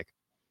first key, Nick.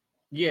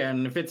 Yeah,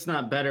 and if it's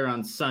not better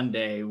on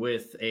Sunday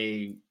with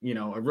a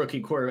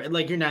rookie quarterback,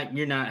 like you're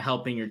not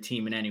helping your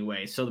team in any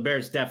way. So the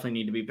Bears definitely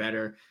need to be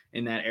better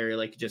in that area,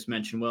 like you just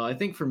mentioned. Well, I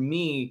think for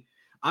me,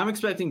 I'm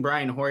expecting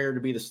Brian Hoyer to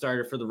be the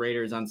starter for the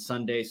Raiders on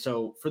Sunday.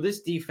 So for this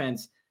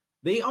defense,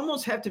 they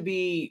almost have to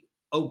be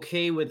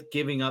okay with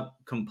giving up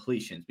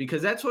completions,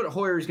 because that's what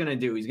Hoyer is going to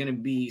do. He's going to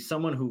be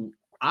someone who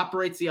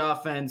operates the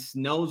offense,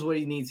 knows what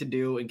he needs to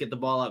do, and get the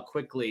ball out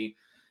quickly.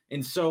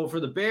 And so for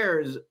the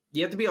Bears,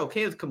 you have to be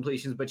okay with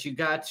completions, but you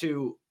got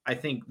to, I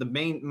think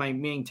my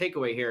main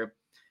takeaway here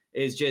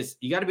is just,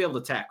 you got to be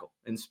able to tackle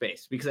in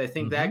space, because I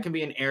think that can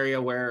be an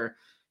area where,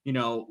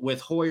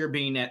 with Hoyer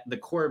being at the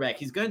quarterback,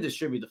 he's going to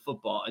distribute the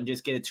football and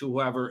just get it to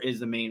whoever is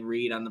the main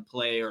read on the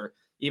play, or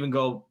even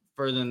go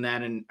further than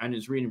that on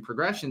his reading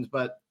progressions,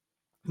 but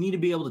you need to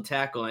be able to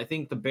tackle. And I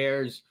think the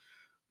Bears,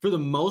 for the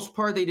most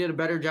part, they did a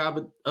better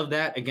job of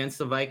that against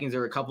the Vikings.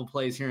 There were a couple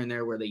plays here and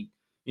there where they,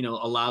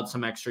 allowed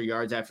some extra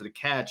yards after the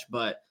catch,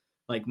 but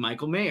like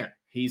Michael Mayer,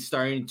 he's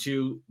starting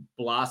to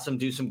blossom,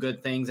 do some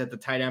good things at the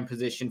tight end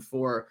position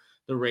for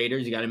the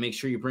Raiders, you got to make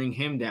sure you bring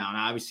him down.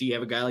 Obviously, you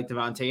have a guy like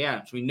Davante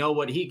Adams. We know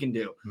what he can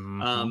do,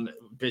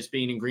 just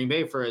being in Green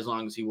Bay for as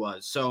long as he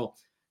was. So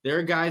there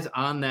are guys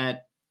on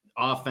that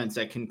offense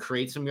that can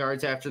create some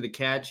yards after the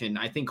catch, and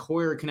I think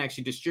Hoyer can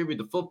actually distribute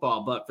the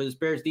football. But for this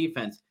Bears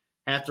defense,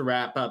 have to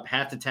wrap up,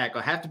 have to tackle,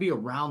 have to be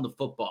around the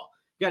football.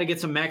 You got to get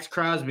some Max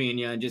Crosby in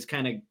you and just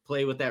kind of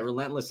play with that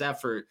relentless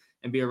effort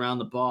and be around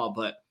the ball.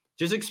 But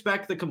just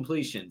expect the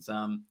completions.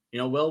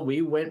 Will,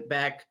 we went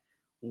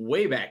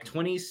way back,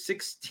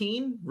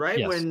 2016, right?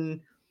 Yes.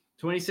 When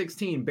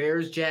 2016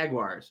 Bears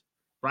Jaguars,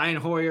 Brian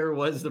Hoyer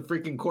was the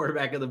freaking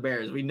quarterback of the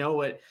Bears. We know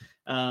what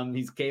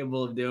he's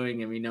capable of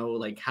doing, and we know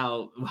like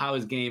how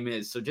his game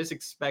is. So just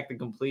expect the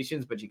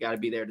completions, but you got to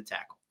be there to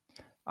tackle.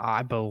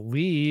 I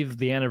believe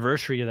the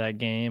anniversary of that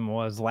game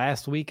was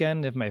last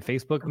weekend, if my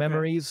Facebook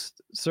memories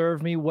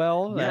serve me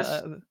well.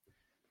 Yes.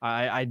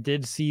 I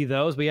did see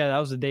those, but yeah, that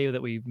was the day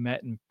that we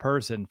met in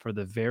person for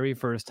the very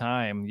first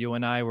time. You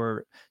and I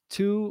were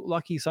two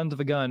lucky sons of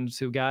a guns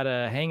who got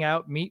to hang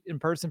out, meet in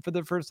person for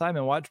the first time,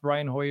 and watch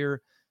Brian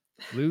Hoyer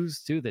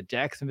lose to the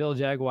Jacksonville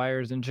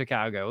Jaguars in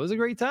Chicago. It was a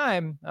great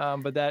time,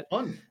 but that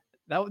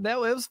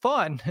was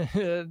fun.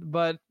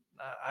 But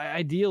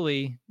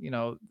ideally,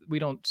 we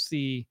don't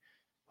see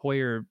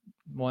Hoyer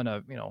want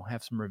to,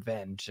 have some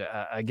revenge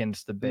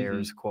against the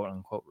Bears, quote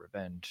unquote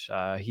revenge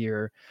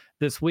here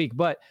this week.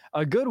 But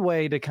a good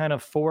way to kind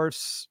of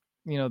force,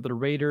 the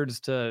Raiders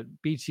to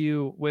beat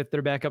you with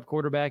their backup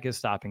quarterback is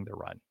stopping the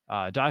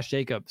run. Josh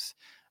Jacobs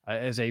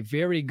is a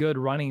very good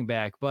running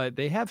back, but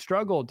they have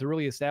struggled to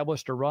really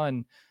establish a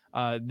run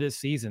this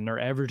season. They're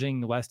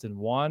averaging less than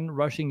 1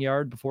 rushing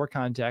yard before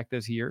contact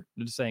this year.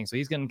 I'm just saying, so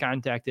he's getting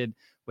contacted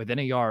within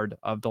a yard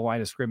of the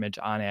line of scrimmage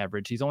on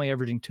average. He's only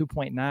averaging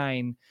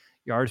 2.9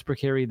 yards per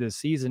carry this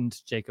season,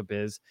 Jacob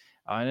is.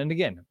 And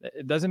again,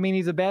 it doesn't mean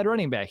he's a bad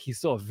running back. He's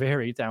still a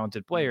very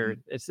talented player.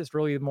 It's just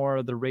really more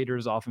of the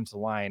Raiders offensive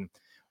line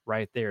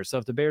right there. So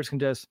if the Bears can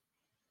just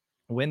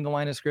win the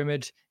line of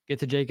scrimmage, get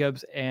to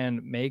Jacobs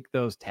and make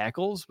those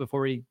tackles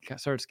before he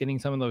starts getting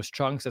some of those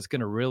chunks, that's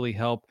going to really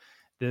help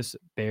this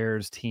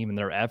Bears team and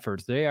their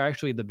efforts. They are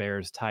actually the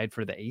Bears tied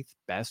for the 8th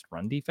best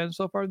run defense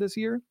so far this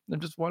year. I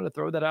just wanted to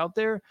throw that out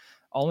there,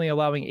 only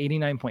allowing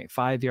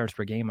 89.5 yards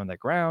per game on the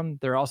ground.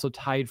 They're also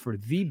tied for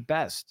the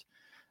best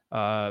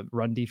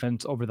run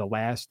defense over the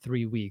last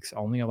 3 weeks,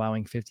 only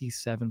allowing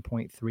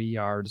 57.3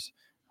 yards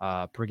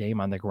per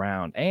game on the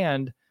ground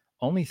and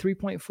only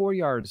 3.4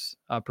 yards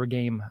per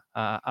game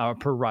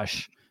per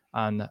rush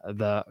on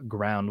the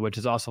ground, which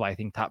is also, I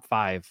think, top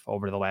 5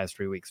 over the last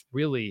 3 weeks.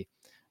 Really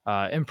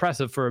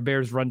impressive for a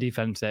Bears run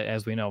defense that,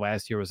 as we know,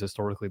 last year was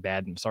historically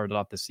bad and started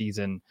off the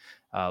season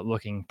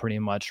looking pretty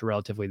much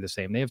relatively the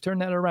same. They have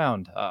turned that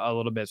around a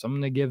little bit, so I'm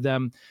going to give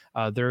them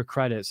their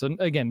credit. So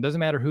again, doesn't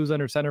matter who's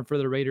under center for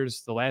the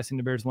Raiders. The last thing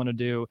the Bears want to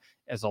do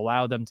is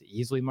allow them to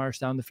easily march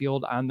down the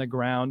field on the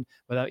ground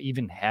without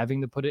even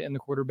having to put it in the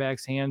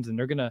quarterback's hands. And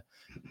they're going to,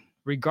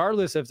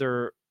 regardless if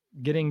they're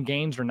getting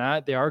gains or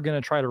not, they are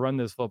going to try to run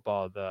this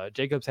football. The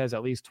Jacobs has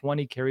at least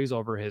 20 carries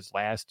over his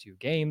last 2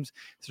 games.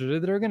 So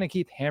they're going to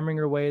keep hammering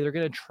away. They're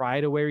going to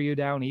try to wear you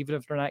down, even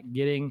if they're not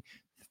getting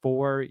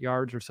 4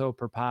 yards or so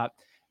per pop.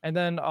 And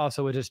then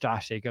also with just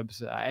Josh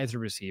Jacobs as a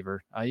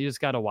receiver, you just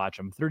got to watch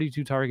him.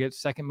 32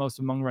 targets, second most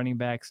among running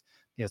backs.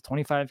 He has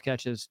 25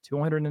 catches,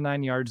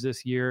 209 yards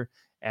this year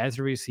as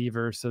a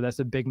receiver. So that's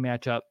a big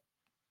matchup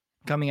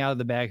coming out of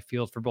the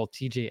backfield for both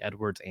TJ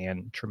Edwards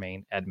and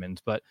Tremaine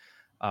Edmonds. But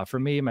for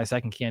me, my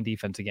second key on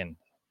defense, again,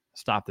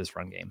 stop this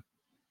run game.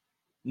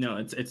 No,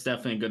 it's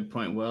definitely a good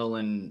point, Will.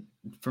 And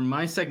for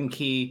my second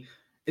key,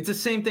 it's the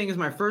same thing as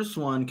my first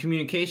one,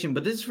 communication,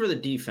 but this is for the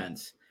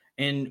defense.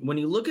 And when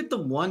you look at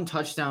the 1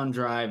 touchdown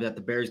drive that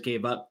the Bears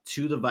gave up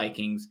to the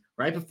Vikings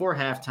right before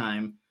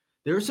halftime,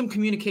 there were some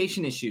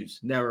communication issues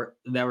that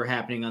were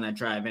happening on that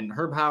drive. And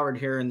Herb Howard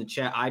here in the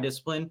chat, eye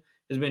discipline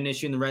has been an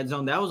issue in the red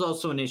zone. That was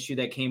also an issue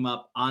that came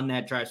up on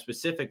that drive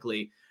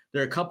specifically.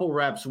 There are a couple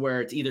reps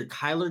where it's either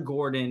Kyler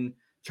Gordon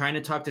trying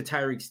to talk to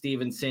Tyreek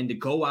Stevenson to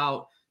go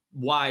out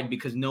wide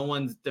because no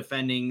one's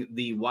defending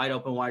the wide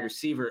open wide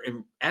receiver.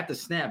 And at the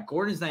snap,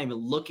 Gordon's not even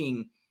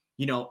looking,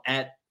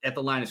 at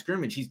the line of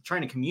scrimmage. He's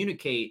trying to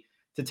communicate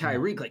to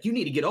Tyreek, like, you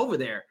need to get over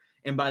there.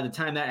 And by the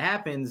time that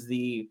happens,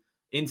 the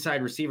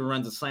inside receiver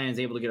runs a slant and is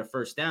able to get a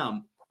first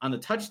down. On the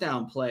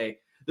touchdown play,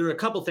 there were a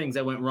couple things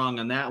that went wrong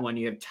on that one.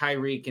 You have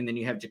Tyreek and then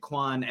you have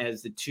Jaquan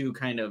as the 2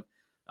 kind of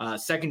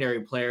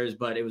secondary players,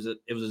 but it was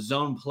a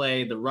zone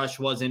play. The rush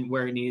wasn't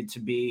where it needed to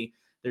be.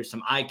 There's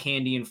some eye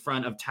candy in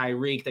front of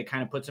Tyreek that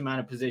kind of puts him out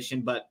of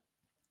position, but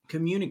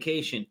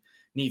communication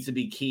needs to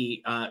be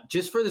key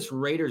just for this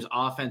Raiders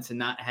offense to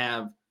not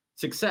have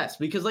success.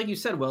 Because like you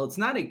said, well, it's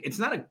not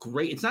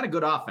a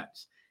good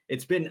offense.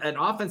 It's been an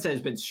offense that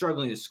has been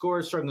struggling to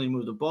score, struggling to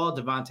move the ball.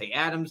 Davante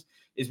Adams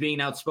is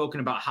being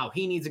outspoken about how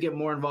he needs to get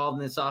more involved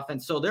in this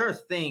offense. So there are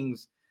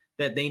things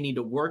that they need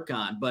to work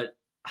on, but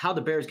how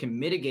the Bears can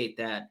mitigate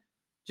that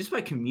just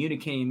by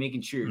communicating,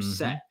 making sure you're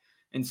set.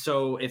 And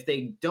so if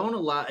they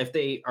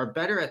are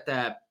better at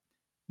that,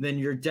 then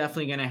you're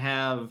definitely going to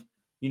have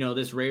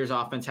this Raiders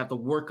offense have to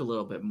work a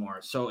little bit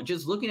more. So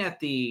just looking at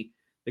the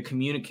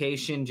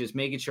communication, just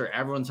making sure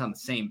everyone's on the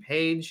same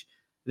page,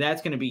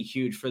 that's going to be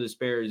huge for this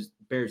Bears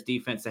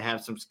defense to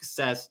have some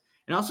success,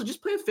 and also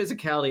just play with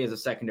physicality as a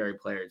secondary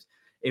players.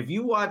 If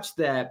you watch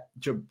that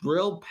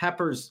Jabril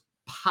Peppers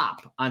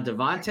pop on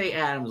Davante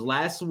Adams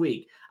last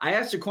week, I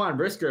asked Jaquan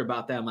Brisker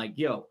about that. I'm like,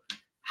 yo,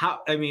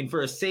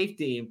 for a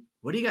safety,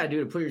 what do you got to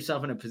do to put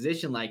yourself in a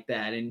position like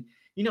that? And,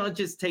 it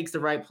just takes the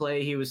right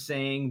play, he was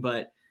saying.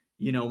 But,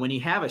 when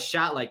you have a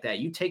shot like that,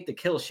 you take the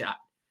kill shot.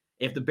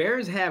 If the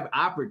Bears have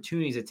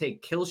opportunities to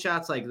take kill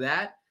shots like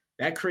that,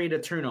 that create a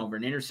turnover,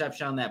 an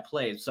interception on that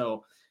play.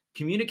 So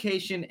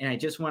communication, and I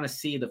just want to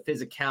see the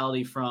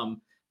physicality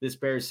from this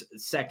Bears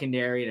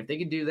secondary. And if they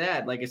can do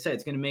that, like I said,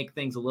 it's going to make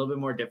things a little bit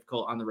more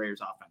difficult on the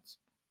Raiders offense.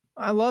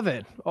 I love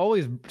it.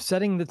 Always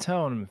setting the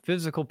tone,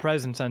 physical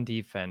presence on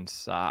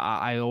defense.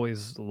 I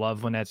always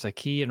love when that's a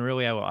key. And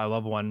really, I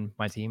love when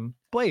my team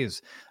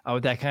plays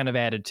with that kind of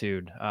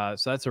attitude.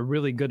 So that's a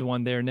really good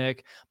one there,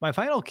 Nick. My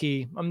final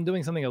key, I'm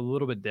doing something a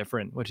little bit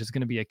different, which is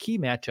going to be a key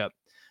matchup,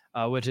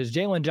 which is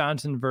Jaylon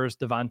Johnson versus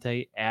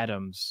Davante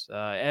Adams.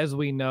 As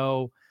we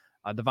know,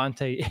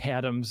 Davante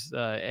Adams,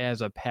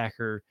 as a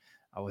Packer,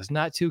 was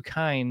not too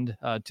kind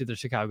to the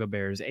Chicago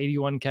Bears.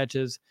 81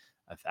 catches,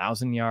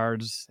 1,000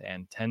 yards,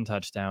 and 10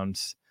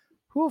 touchdowns.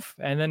 Woof.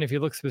 And then if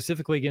you look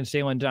specifically against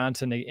Jaylon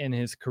Johnson in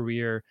his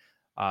career,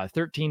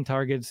 13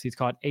 targets. He's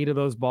caught 8 of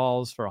those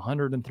balls for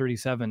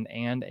 137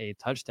 and a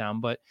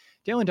touchdown. But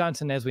Jaylon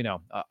Johnson, as we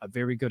know, a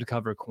very good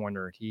cover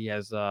corner. He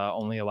has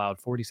only allowed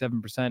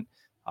 47%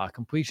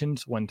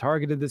 completions when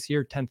targeted this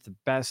year, 10th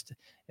best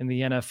in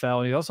the NFL.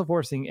 And he's also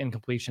forcing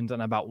incompletions on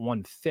about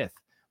 1/5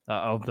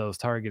 of those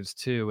targets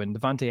too. And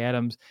Davante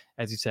Adams,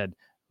 as you said,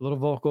 a little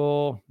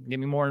vocal, get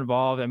me more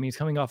involved. I mean, he's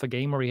coming off a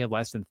game where he had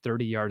less than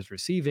 30 yards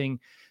receiving.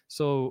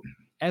 So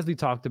as we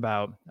talked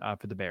about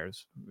for the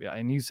Bears,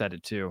 and you said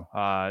it too,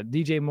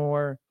 DJ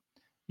Moore,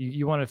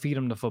 you want to feed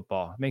him the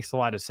football. It makes a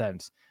lot of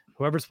sense.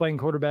 Whoever's playing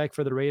quarterback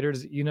for the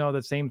Raiders,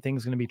 the same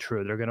thing's going to be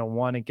true. They're going to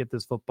want to get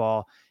this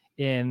football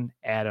in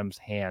Adams'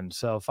 hands.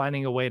 So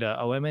finding a way to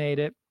eliminate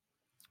it,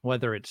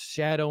 whether it's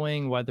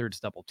shadowing, whether it's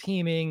double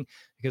teaming,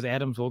 because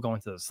Adams will go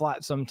into the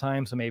slot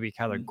sometimes. So maybe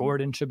Kyler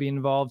Gordon should be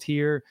involved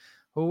here.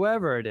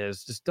 Whoever it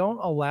is, just don't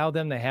allow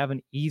them to have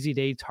an easy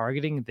day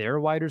targeting their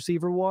wide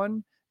receiver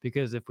one,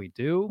 because if we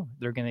do,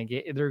 they're going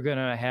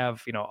to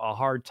have, a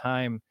hard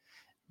time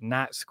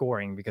not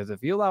scoring, because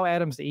if you allow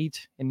Adams to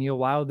eat and you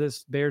allow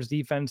this Bears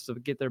defense to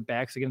get their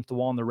backs against the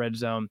wall in the red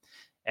zone,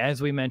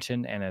 as we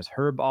mentioned, and as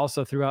Herb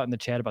also threw out in the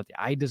chat about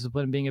the eye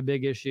discipline being a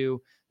big issue,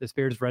 this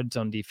Bears red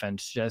zone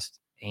defense just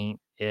ain't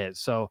it.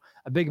 So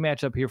a big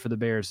matchup here for the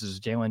Bears is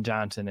Jaylon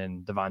Johnson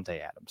and Davante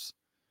Adams.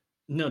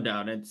 No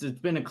doubt. It's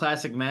been a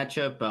classic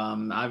matchup.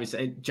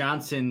 Obviously,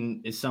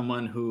 Johnson is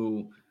someone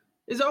who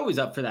is always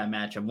up for that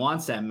matchup,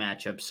 wants that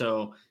matchup.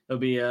 So it'll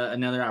be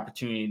another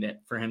opportunity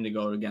for him to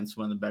go against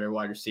one of the better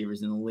wide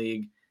receivers in the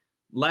league.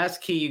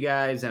 Last key, you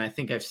guys, and I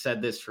think I've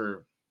said this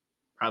for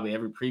probably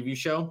every preview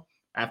show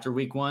after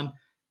week 1,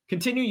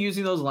 continue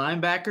using those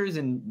linebackers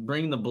and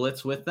bring the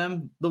blitz with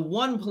them. The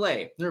one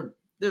play,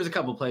 there's a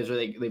couple plays where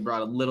they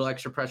brought a little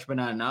extra pressure, but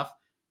not enough.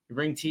 You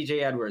bring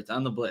TJ Edwards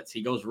on the blitz.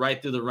 He goes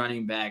right through the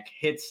running back,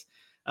 hits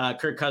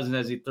Kirk Cousins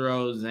as he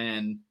throws,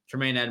 and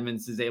Tremaine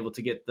Edmonds is able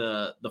to get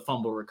the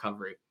fumble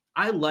recovery.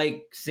 I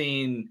like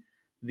seeing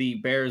the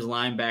Bears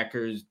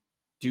linebackers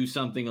do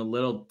something a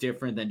little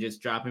different than just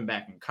dropping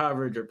back in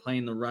coverage or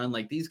playing the run.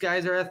 Like, these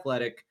guys are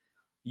athletic.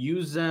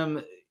 Use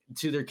them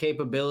to their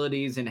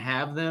capabilities and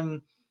have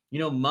them,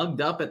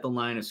 mugged up at the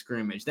line of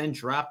scrimmage, then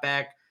drop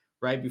back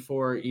right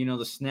before,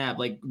 the snap.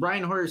 Like,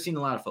 Brian Hoyer's seen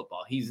a lot of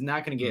football. He's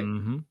not going to get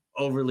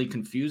overly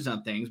confused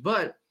on things,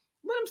 but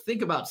let him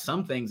think about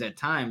some things at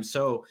times.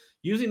 So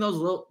using those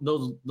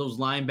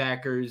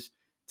linebackers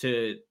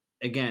to,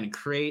 again,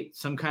 create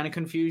some kind of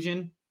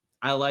confusion,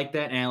 I like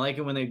that. And I like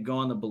it when they go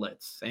on the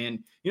blitz.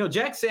 And,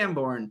 Jack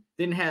Sanborn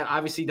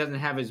obviously doesn't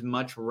have as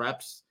much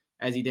reps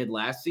as he did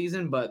last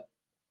season, but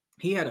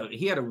he had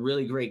a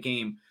really great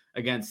game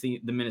against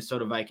the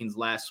Minnesota Vikings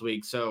last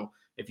week. So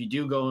if you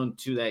do go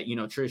into that,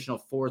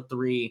 traditional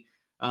 4-3,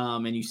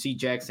 and you see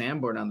Jack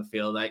Sanborn on the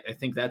field, I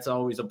think that's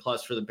always a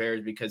plus for the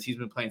Bears, because he's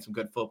been playing some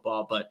good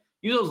football. But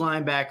use those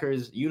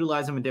linebackers,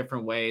 utilize them in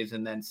different ways,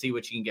 and then see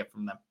what you can get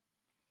from them.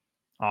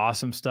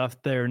 Awesome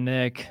stuff there,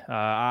 Nick.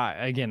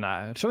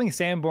 Showing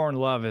Sanborn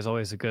love is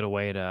always a good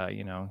way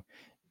to,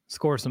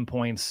 score some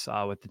points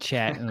with the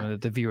chat and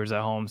the viewers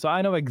at home. So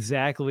I know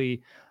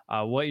exactly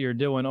what you're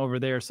doing over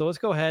there. So let's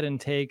go ahead and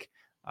take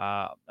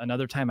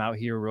another timeout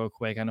here real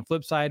quick. On the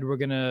flip side, we're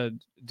going to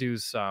do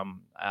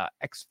some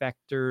X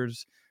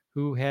Factors,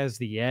 who has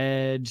the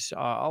edge.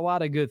 A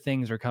lot of good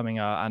things are coming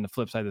on the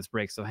flip side of this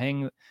break. So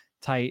hang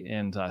tight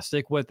and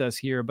stick with us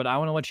here. But I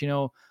want to let you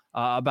know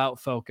about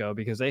Foco,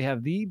 because they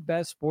have the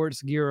best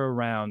sports gear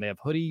around. They have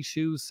hoodies,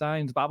 shoes,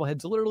 signs,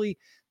 bobbleheads, literally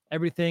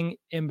everything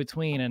in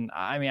between. And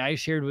I mean, I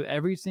shared with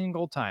every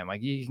single time,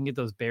 like, you can get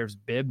those Bears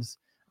bibs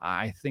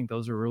I think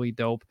those are really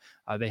dope.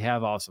 They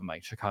have awesome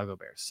like Chicago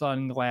Bears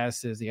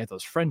sunglasses. They got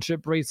those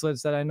friendship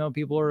bracelets that I know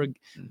people are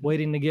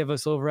waiting to give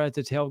us over at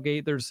the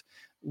tailgate. There's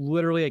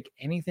literally like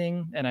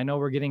anything. And I know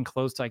we're getting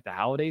close to like the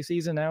holiday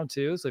season now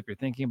too. So if you're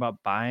thinking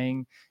about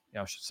buying,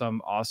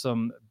 some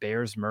awesome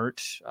Bears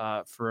merch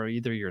for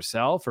either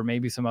yourself or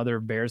maybe some other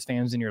Bears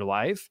fans in your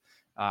life,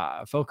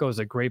 Foco is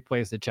a great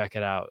place to check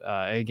it out.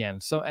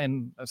 Again, so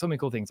many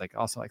cool things, like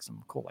also like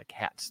some cool like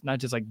hats, not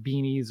just like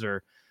beanies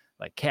or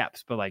like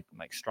caps, but like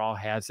straw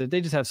hats.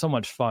 They just have so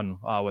much fun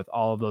with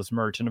all of those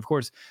merch. And of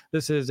course,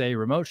 this is a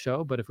remote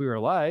show, but if we were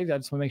live, I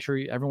just want to make sure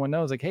everyone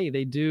knows, like, hey,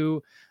 they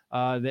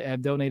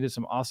have donated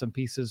some awesome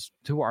pieces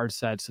to our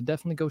set. So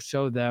definitely go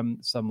show them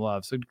some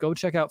love. So go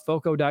check out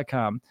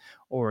foco.com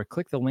or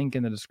click the link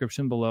in the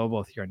description below,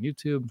 both here on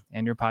YouTube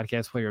and your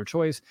podcast player of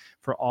choice.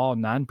 For all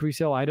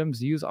non-presale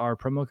items, use our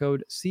promo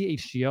code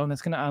CHGO, and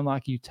that's going to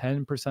unlock you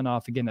 10%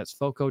 off. Again, that's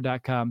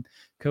foco.com,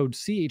 code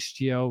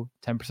CHGO,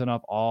 10%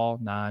 off all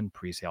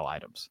non-presale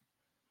items.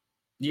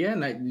 Yeah,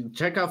 and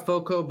check out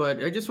Foco,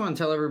 but I just want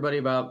to tell everybody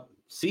about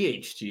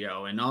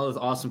CHGO and all those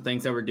awesome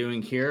things that we're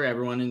doing here.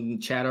 Everyone in the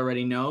chat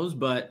already knows,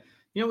 but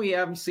we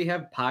obviously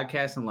have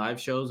podcasts and live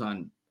shows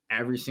on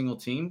every single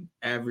team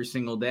every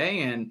single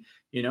day. And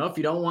if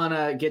you don't want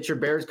to get your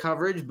Bears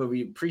coverage, but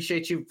we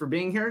appreciate you for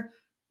being here,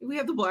 we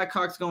have the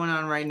Blackhawks going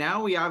on right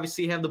now. We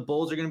obviously have the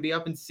Bulls are going to be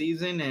up in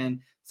season, and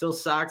still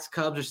Sox,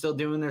 Cubs are still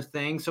doing their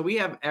thing. So we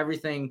have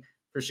everything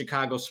for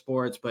Chicago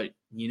sports, but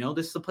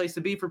this is the place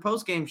to be for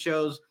post-game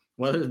shows,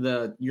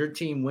 whether your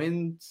team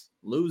wins,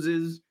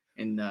 loses,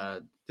 in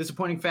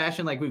disappointing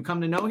fashion like we've come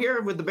to know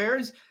here with the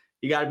Bears.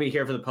 You got to be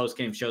here for the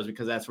post-game shows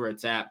because that's where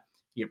it's at.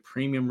 You get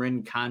premium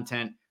written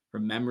content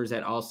from members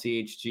at all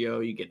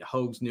CHGO. You get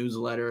Hoag's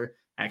newsletter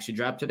actually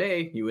dropped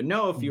today. You would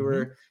know if you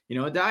were, a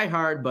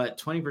diehard, but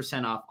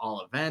 20% off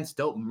all events,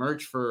 dope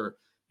merch for,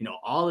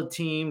 all the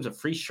teams, a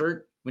free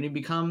shirt when you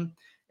become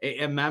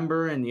a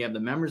member, and you have the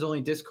members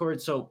only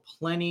Discord. So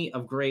plenty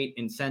of great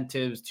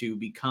incentives to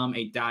become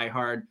a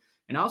diehard.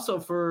 And also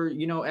for,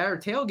 at our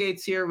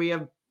tailgates here, we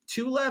have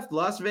 2 left,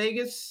 Las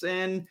Vegas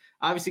and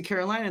obviously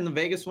Carolina, and the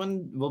Vegas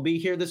one will be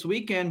here this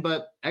weekend,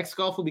 but X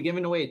Golf will be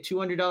giving away a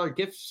 $200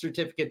 gift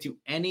certificate to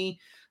any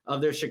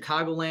of their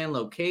Chicagoland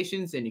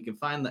locations, and you can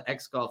find the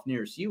X Golf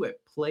nearest you at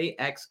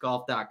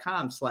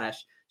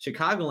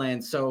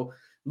playxgolf.com/Chicagoland. So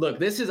look,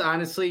 this is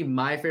honestly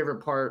my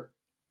favorite part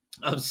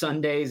of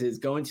Sundays, is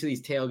going to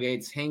these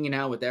tailgates, hanging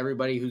out with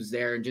everybody who's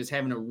there, and just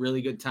having a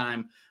really good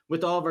time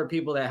with all of our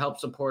people that help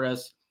support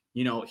us,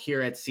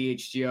 here at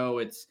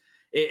CHGO.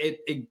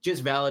 It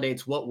just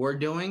validates what we're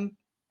doing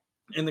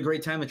and the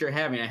great time that you're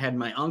having. I had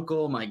my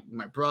uncle, my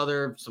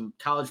brother, some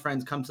college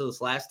friends come to this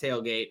last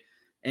tailgate,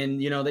 and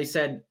they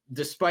said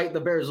despite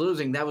the Bears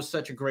losing, that was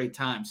such a great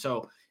time.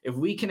 So if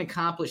we can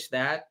accomplish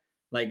that,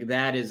 like,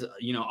 that is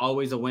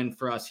always a win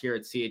for us here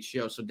at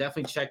CHGO. So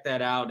definitely check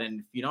that out. And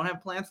if you don't have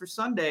plans for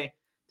Sunday,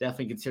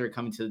 definitely consider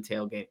coming to the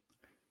tailgate.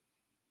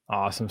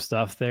 Awesome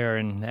stuff there.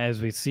 And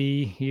as we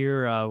see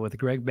here with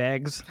Greg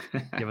Baggs,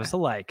 give us a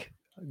like.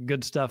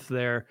 Good stuff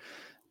there.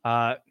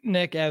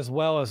 Nick, as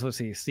well as, let's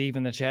see, Steve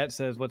in the chat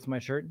says, what's my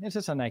shirt? It's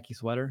just a Nike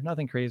sweater.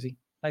 Nothing crazy.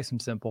 Nice and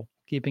simple.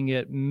 Keeping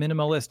it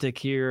minimalistic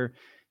here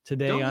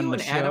today on the show. Don't you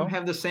and Adam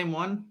have the same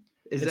one?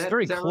 It's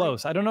very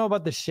close. Right? I don't know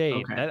about the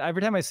shade. Okay.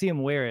 Every time I see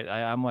him wear it,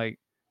 I'm like,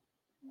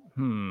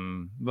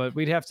 but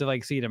we'd have to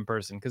like see it in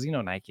person, because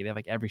Nike, they have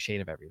like every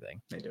shade of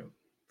everything. They do.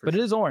 But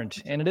it is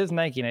orange, and it is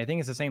Nike, and I think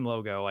it's the same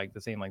logo, like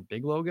the same like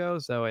big logo.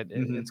 So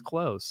it's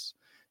close.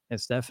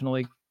 It's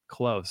definitely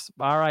close.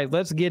 All right,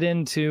 let's get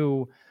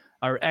into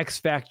our X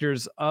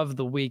Factors of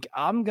the week.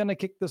 I'm going to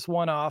kick this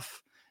one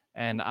off,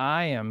 and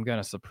I am going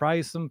to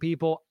surprise some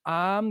people.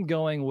 I'm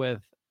going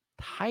with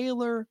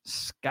Tyler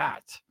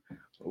Scott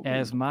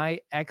as my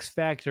X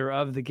Factor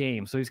of the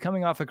game. So he's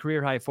coming off a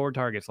career high 4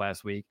 targets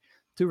last week,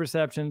 2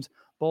 receptions.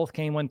 Both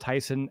came when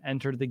Tyson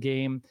entered the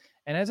game.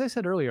 And as I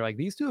said earlier, like,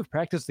 these two have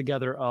practiced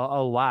together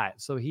a lot.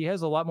 So he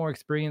has a lot more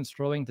experience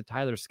throwing to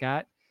Tyler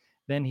Scott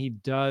than he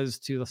does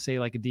to, let's say,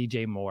 like a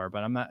DJ Moore.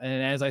 But I'm not,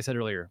 and as I said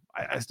earlier,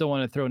 I still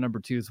want to throw number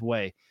 2's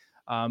way.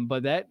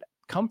 But that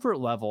comfort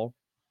level,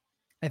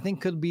 I think,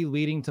 could be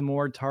leading to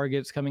more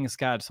targets coming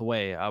Scott's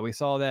way. We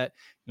saw that,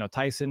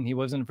 Tyson, he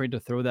wasn't afraid to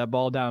throw that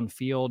ball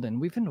downfield, and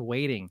we've been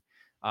waiting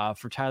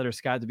for Tyler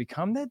Scott to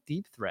become that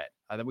deep threat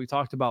that we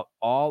talked about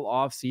all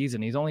off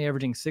season. He's only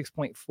averaging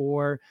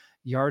 6.4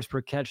 yards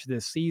per catch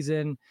this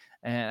season,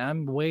 and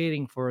I'm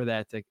waiting for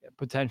that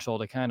potential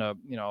to kind of,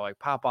 like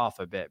pop off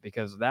a bit,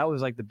 because that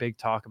was like the big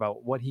talk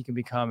about what he can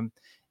become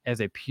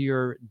as a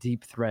pure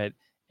deep threat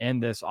in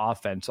this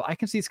offense. So I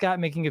can see Scott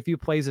making a few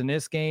plays in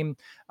this game,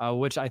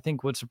 which I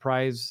think would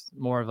surprise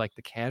more of like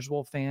the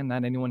casual fan,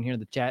 not anyone here in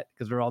the chat,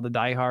 because they're all the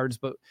diehards,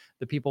 but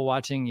the people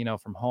watching,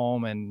 from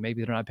home, and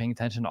maybe they're not paying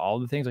attention to all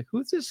the things, like,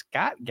 who's this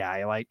Scott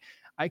guy? Like,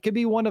 I could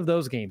be one of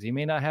those games. He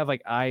may not have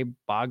like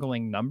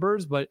eye-boggling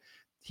numbers, but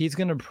he's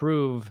going to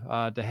prove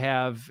to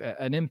have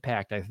an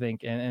impact, I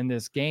think, in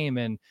this game.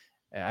 And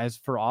as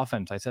for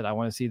offense, I said I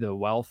want to see the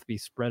wealth be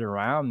spread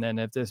around. Then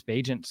if this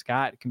Agent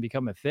Scott can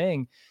become a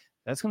thing,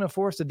 that's going to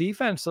force the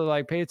defense to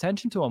like pay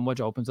attention to him, which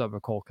opens up a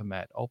Cole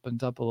Kmet,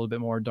 opens up a little bit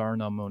more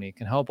Darnell Mooney,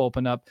 can help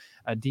open up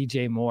a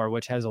DJ Moore,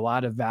 which has a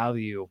lot of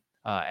value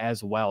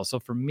as well. So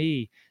for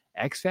me,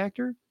 X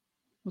factor,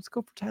 let's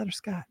go for Tyler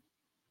Scott.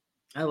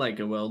 I like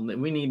it, Will.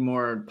 We need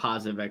more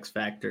positive X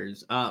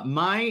factors.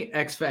 My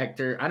X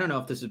factor, I don't know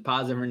if this is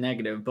positive or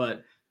negative,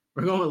 but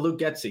we're going with Luke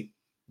Getsy.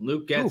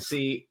 Luke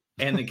Getsy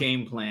and the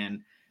game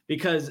plan.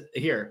 Because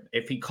here,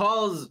 if he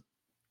calls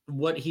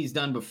what he's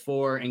done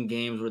before in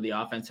games where the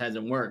offense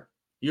hasn't worked,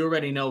 you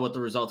already know what the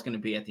result's going to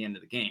be at the end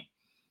of the game.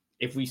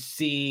 If we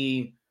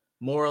see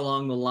more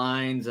along the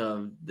lines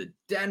of the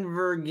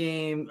Denver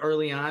game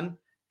early on,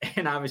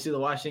 and obviously the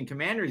Washington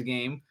Commanders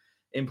game,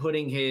 and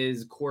putting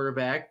his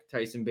quarterback,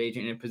 Tyson Bagent,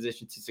 in a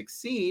position to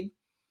succeed,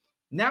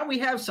 now we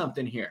have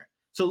something here.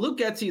 So Luke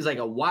Getsy is like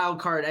a wild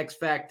card X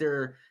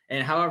factor,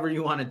 and however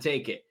you want to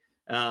take it.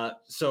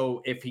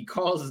 So if he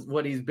calls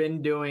what he's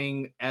been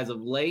doing as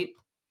of late,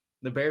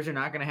 the Bears are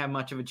not going to have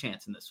much of a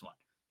chance in this one.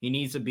 He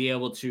needs to be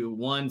able to,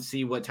 one,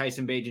 see what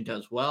Tyson Bagent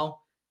does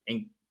well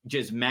and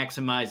just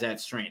maximize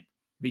that strength.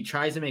 If he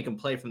tries to make him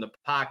play from the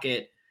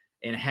pocket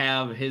and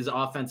have his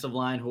offensive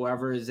line,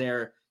 whoever is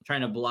there,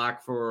 trying to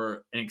block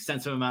for an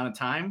extensive amount of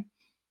time,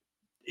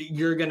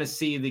 you're going to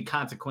see the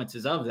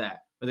consequences of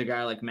that with a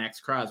guy like Max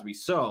Crosby.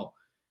 So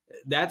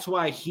that's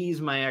why he's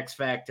my X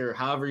factor,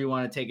 however you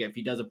want to take it. If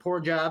he does a poor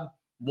job,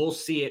 we'll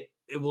see it.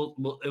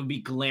 It'll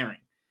be glaring.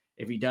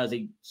 If he does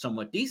a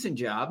somewhat decent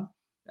job,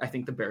 I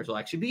think the Bears will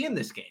actually be in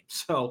this game.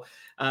 So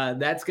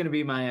that's going to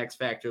be my X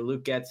factor,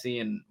 Luke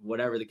Getsy, and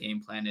whatever the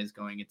game plan is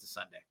going into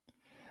Sunday.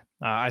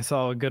 I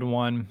saw a good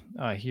one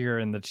here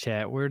in the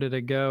chat. Where did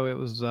it go? It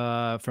was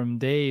from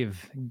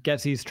Dave.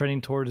 Getsy's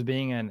trending towards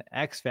being an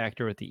X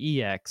factor with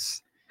the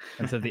EX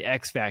instead of the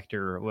X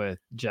factor with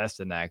just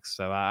an X.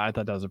 So I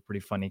thought that was a pretty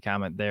funny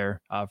comment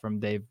there from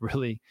Dave.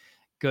 Really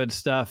good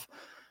stuff.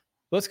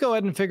 Let's go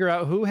ahead and figure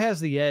out who has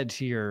the edge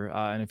here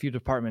in a few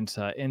departments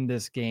in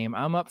this game.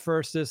 I'm up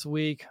first this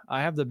week.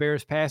 I have the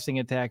Bears passing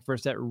attack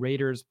versus that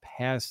Raiders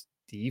pass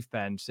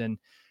defense. And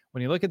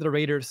when you look at the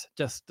Raiders,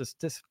 just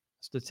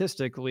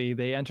statistically,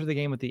 they enter the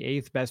game with the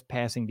 8th best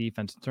passing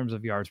defense in terms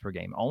of yards per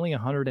game, only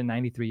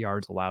 193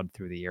 yards allowed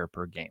through the air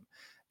per game.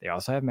 They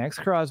also have Max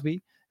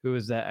Crosby, who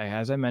is, that,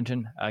 as I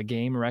mentioned, a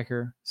game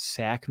wrecker,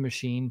 sack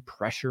machine,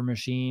 pressure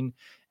machine,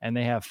 and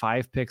they have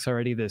 5 picks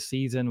already this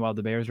season while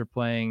the Bears are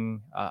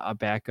playing a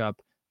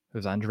backup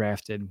who's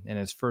undrafted in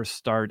his first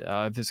start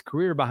of his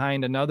career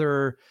behind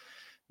another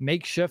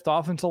makeshift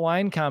offensive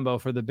line combo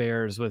for the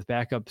Bears with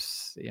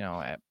backups,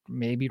 at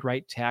maybe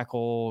right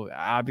tackle,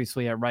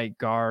 obviously at right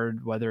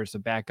guard, whether it's a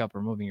backup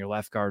or moving your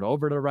left guard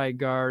over to right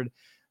guard,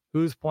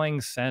 who's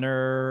playing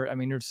center. I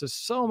mean, there's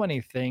just so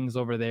many things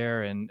over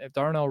there. And if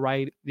Darnell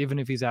Wright, even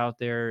if he's out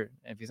there,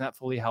 if he's not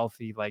fully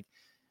healthy, like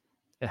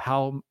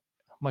how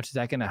much is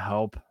that going to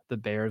help the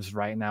Bears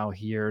right now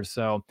here?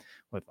 So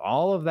with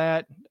all of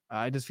that,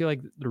 I just feel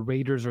like the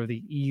Raiders are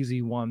the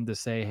easy one to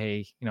say,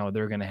 hey,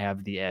 they're going to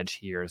have the edge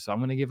here. So I'm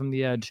going to give them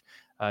the edge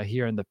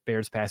here in the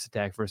Bears pass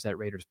attack versus that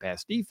Raiders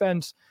pass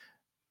defense.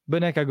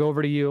 But Nick, I'll go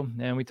over to you.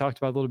 And we talked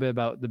about a little bit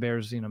about the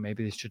Bears,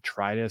 maybe they should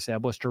try to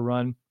establish a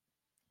run.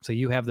 So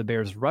you have the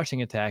Bears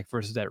rushing attack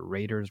versus that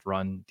Raiders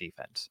run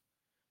defense.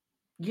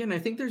 Yeah, and I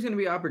think there's going to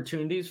be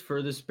opportunities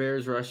for this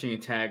Bears rushing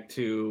attack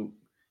to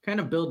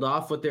kind of build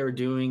off what they were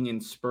doing in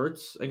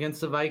spurts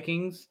against the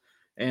Vikings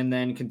and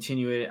then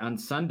continue it on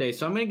Sunday.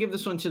 So I'm going to give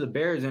this one to the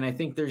Bears, and I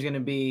think there's going to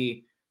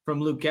be, from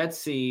Luke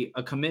Getsy,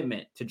 a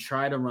commitment to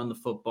try to run the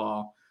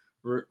football,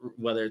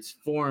 whether it's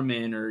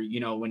Foreman or,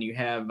 when you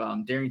have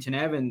Darrington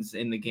Evans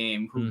in the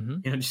game, who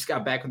just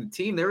got back with the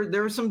team. There were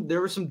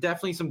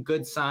definitely some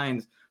good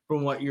signs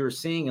from what you were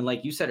seeing. And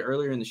like you said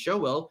earlier in the show,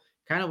 Will,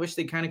 kind of wish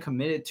they kind of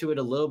committed to it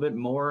a little bit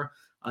more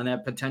on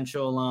that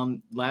potential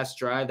last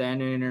drive that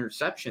ended in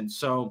interception.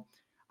 So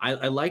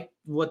I like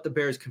what the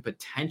Bears can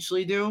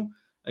potentially do.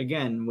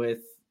 Again,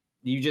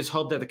 you just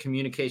hope that the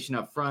communication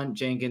up front,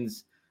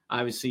 Jenkins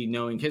obviously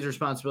knowing his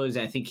responsibilities,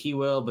 I think he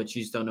will, but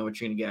you just don't know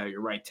what you're going to get out of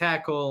your right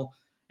tackle.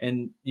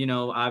 And,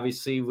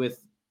 obviously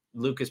with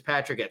Lucas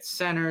Patrick at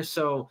center.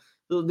 So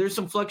there's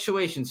some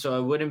fluctuation. So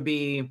it wouldn't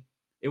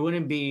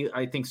be,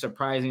 I think,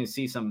 surprising to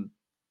see some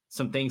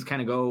things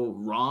kind of go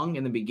wrong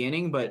in the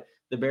beginning, but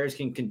the Bears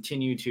can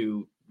continue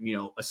to,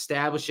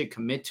 establish it,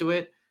 commit to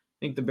it. I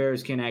think the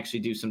Bears can actually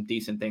do some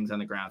decent things on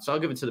the ground. So I'll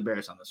give it to the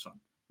Bears on this one.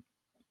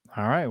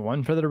 All right.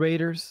 One for the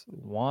Raiders,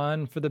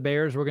 one for the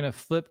Bears. We're going to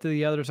flip to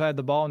the other side of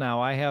the ball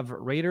now. I have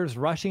Raiders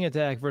rushing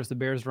attack versus the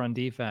Bears run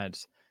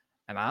defense.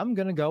 And I'm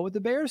going to go with the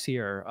Bears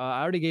here.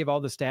 I already gave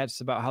all the stats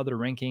about how they're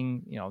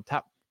ranking,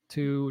 top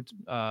 2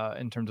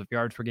 in terms of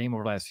yards per game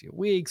over the last few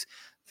weeks,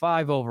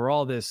 5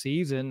 overall this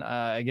season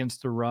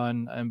against the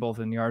run, and both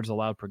in yards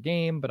allowed per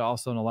game, but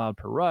also in allowed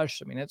per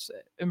rush. I mean, it's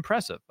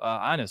impressive.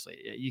 Honestly,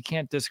 you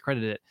can't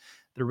discredit it.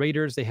 The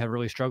Raiders, they have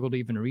really struggled to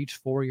even reach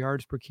 4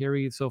 yards per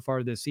carry so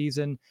far this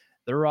season.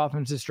 Their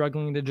offense is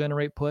struggling to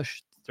generate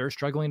push. They're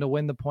struggling to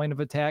win the point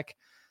of attack.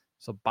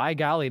 So by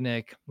golly,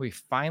 Nick, we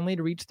finally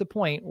reached the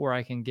point where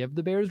I can give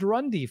the Bears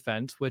run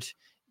defense, which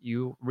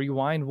you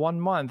rewind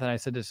 1 month, and I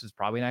said, this is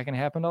probably not going to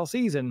happen all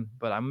season,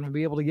 but I'm going to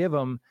be able to give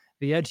them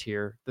the edge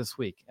here this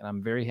week. And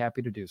I'm very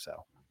happy to do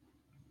so.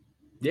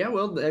 Yeah,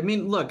 well, I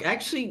mean, look,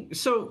 actually,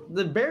 so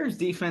the Bears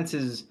defense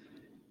has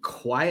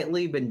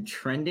quietly been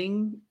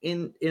trending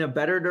in a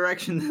better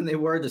direction than they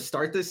were to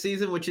start this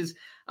season, which is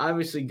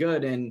obviously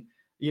good. And,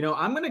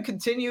 I'm going to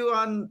continue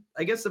on,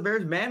 I guess, the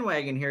Bears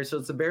bandwagon here. So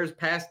it's the Bears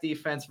pass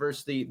defense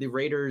versus the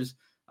Raiders,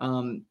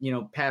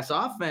 pass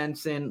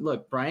offense. And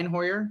look, Brian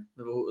Hoyer,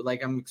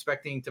 like I'm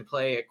expecting to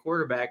play at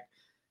quarterback.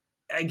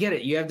 I get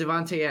it. You have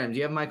Devontae Adams,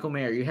 you have Michael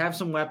Mayer, you have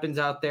some weapons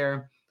out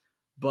there.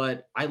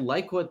 But I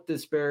like what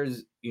this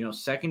Bears,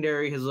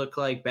 secondary has looked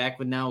like back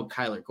with now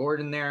Kyler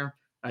Gordon there.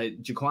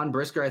 Jaquan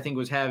Brisker, I think,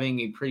 was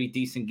having a pretty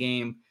decent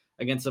game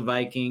against the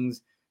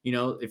Vikings.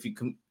 If you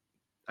can,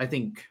 I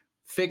think,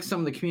 fix some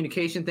of the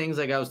communication things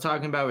like I was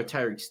talking about with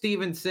Tyreek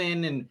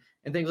Stevenson and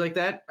things like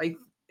that, I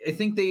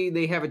think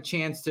they have a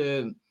chance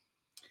to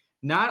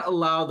not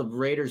allow the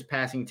Raiders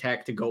passing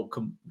attack to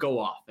go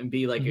off and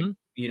be like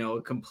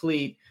a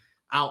complete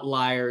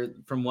outlier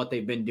from what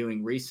they've been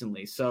doing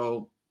recently.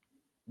 So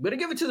I'm going to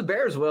give it to the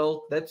Bears,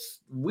 Will. That's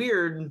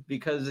weird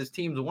because this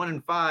team's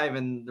 1-5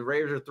 and the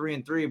Raiders are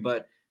 3-3,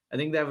 but I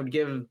think that would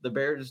give the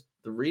Bears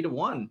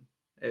 3-1.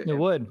 It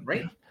would.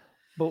 Right.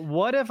 But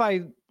what if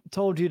I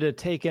told you to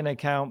take into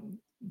account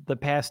the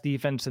pass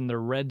defense in the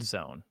red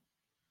zone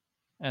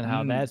and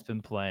how that's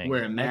been playing?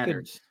 Where it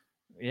matters.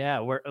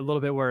 Where a little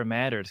bit where it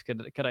matters.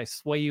 Could I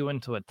sway you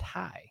into a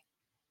tie?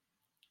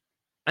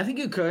 I think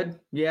you could.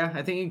 Yeah,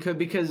 I think you could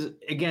because,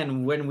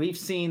 again, when we've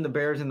seen the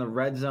Bears in the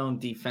red zone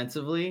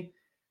defensively,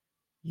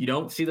 you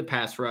don't see the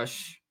pass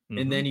rush,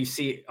 and then you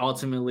see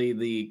ultimately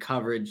the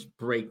coverage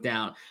break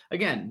down.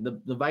 Again,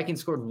 the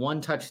Vikings scored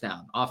 1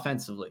 touchdown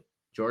offensively,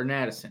 Jordan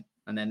Addison,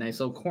 and that nice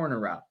little corner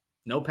route.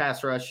 No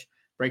pass rush,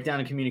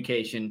 breakdown in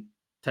communication,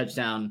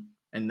 touchdown,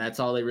 and that's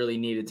all they really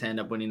needed to end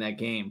up winning that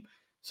game.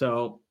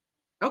 So,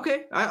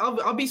 okay,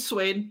 I'll be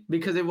swayed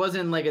because it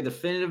wasn't like a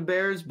definitive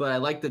Bears, but I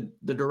like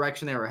the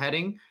direction they were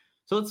heading.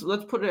 So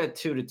let's put it at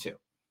 2-2.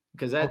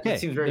 Because that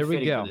seems very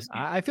fitting for this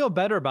game. I feel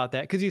better about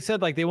that because you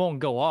said like they won't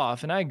go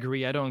off, and I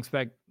agree. I don't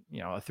expect a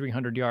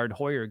 300-yard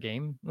Hoyer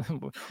game,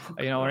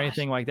 or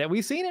anything like that.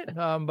 We've seen it,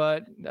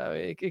 but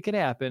it can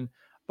happen.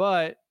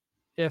 But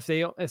if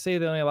they say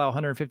they only allow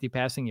 150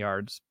 passing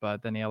yards,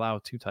 but then they allow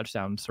 2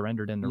 touchdowns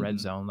surrendered in the red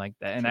zone like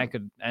that, and I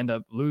could end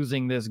up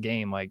losing this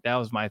game. Like that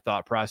was my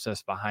thought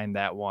process behind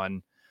that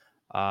one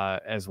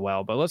as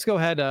well. But let's go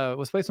ahead.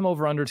 Let's play some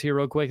over-unders here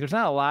real quick. There's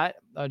not a lot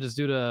just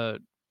due to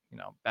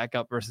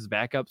backup versus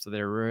backup. So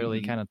they're really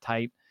kind of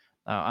tight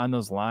on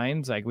those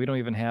lines. Like we don't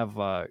even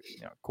have,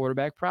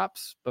 quarterback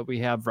props, but we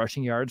have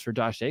rushing yards for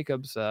Josh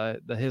Jacobs.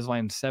 His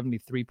line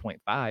 73.5.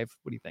 What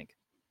do you think?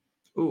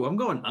 Ooh, I'm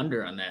going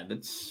under on that.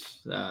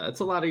 That's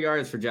a lot of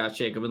yards for Josh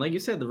Jacobs. And like you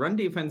said, the run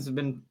defense has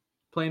been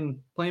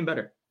playing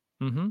better.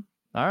 All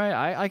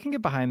right. I can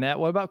get behind that.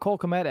 What about Cole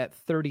Kmet at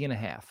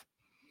 30.5?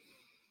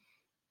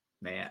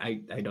 Man,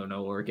 I don't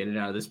know what we're getting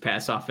out of this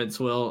pass offense,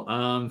 Will.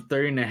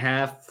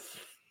 30.5.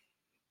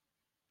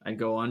 I'd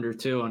go under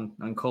 2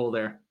 on Cole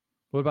there.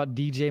 What about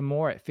DJ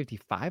Moore at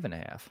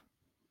 55.5?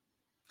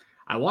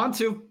 I want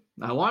to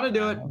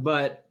do it,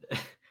 but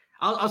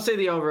I'll say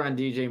the over on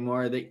DJ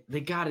Moore.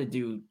 They got to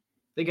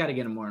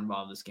get him more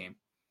involved in this game.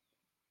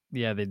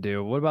 Yeah, they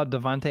do. What about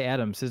Devontae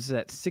Adams? This is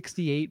at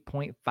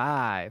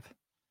 68.5.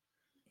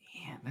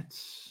 Man,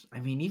 that's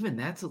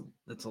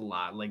a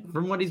lot. Like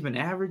from what he's been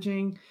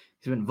averaging,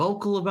 he's been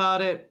vocal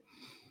about it.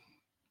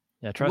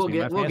 Yeah, trust me.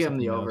 We'll give him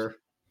the over.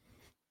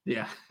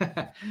 Yeah.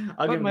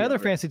 But my other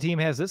fantasy team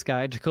has this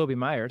guy, Jacoby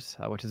Myers,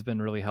 which has been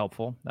really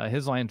helpful.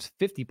 His line's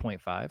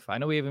 50.5. I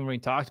know we haven't really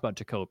talked about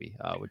Jacoby,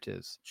 which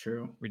is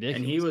true, ridiculous.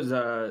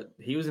 And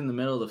he was in the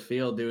middle of the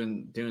field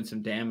doing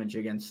some damage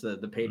against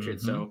the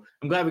Patriots. So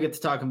I'm glad we get to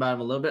talk about him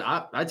a little bit.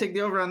 I take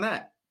the over on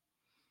that.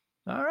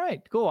 All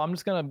right, cool. I'm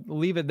just gonna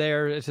leave it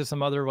there. It's just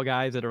some other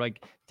guys that are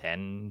like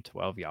 10,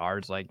 12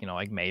 yards, like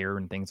Mayer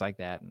and things like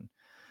that. And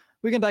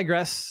we can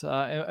digress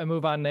and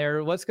move on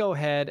there. Let's go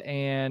ahead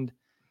and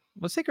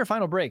let's take our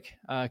final break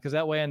because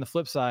that way on the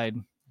flip side,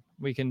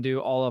 we can do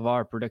all of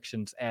our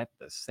predictions at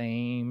the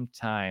same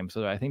time.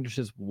 So I think there's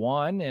just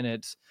one, and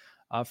it's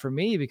for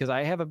me because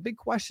I have a big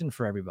question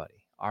for everybody.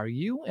 Are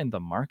you in the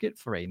market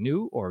for a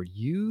new or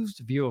used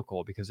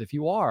vehicle? Because if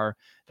you are,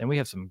 then we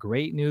have some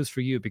great news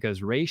for you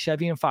because Ray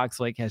Chevy in Fox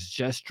Lake has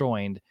just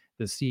joined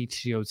the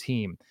CHGO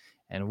team.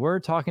 And we're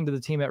talking to the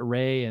team at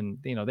Ray, and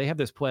they have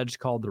this pledge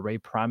called the Ray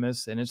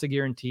Promise, and it's a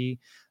guarantee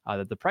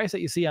that the price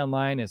that you see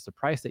online is the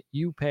price that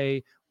you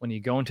pay when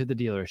you go into the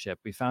dealership.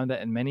 We found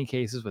that in many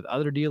cases with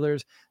other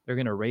dealers, they're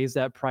going to raise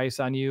that price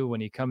on you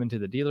when you come into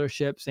the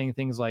dealership, saying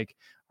things like,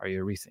 are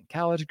you a recent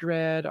college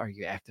grad? Are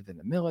you active in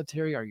the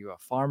military? Are you a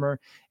farmer?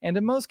 And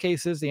in most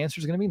cases, the answer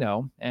is going to be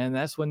no. And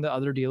that's when the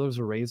other dealers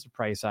will raise the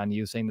price on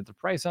you, saying that the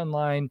price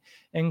online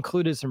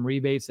included some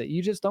rebates that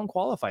you just don't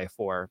qualify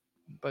for.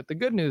 But the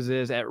good news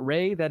is at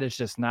Ray, that is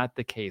just not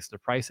the case. The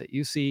price that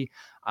you see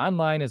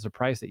online is the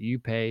price that you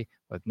pay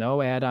with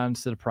no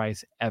add-ons to the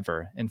price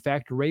ever. In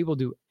fact, Ray will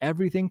do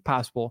everything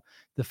possible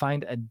to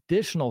find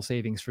additional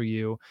savings for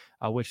you,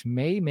 which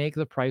may make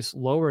the price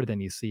lower than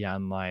you see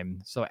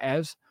online. So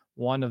as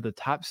one of the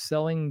top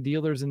selling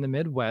dealers in the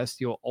Midwest,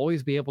 you'll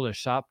always be able to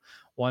shop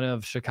one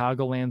of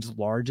Chicagoland's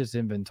largest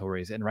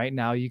inventories. And right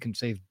now you can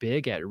save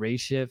big at Ray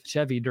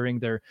Chevy during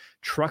their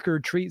Trucker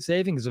Treat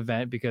Savings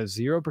event because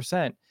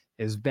 0%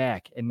 is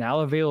back and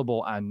now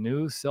available on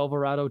new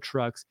Silverado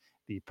trucks,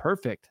 the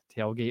perfect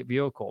tailgate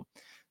vehicle.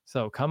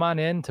 So come on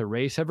in to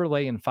Ray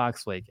Chevrolet in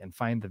Fox Lake and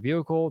find the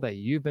vehicle that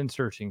you've been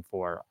searching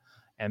for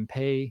and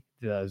pay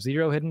the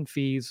zero hidden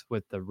fees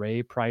with the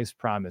Ray Price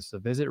Promise. So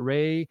visit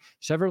Ray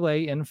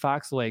Chevrolet in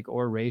Fox Lake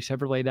or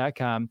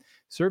raychevrolet.com,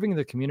 serving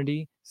the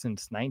community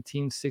since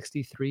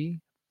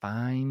 1963.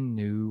 Find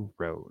new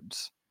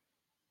roads.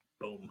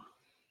 Boom.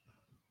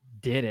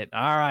 Did it.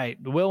 All right.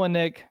 Will and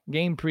Nick,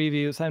 game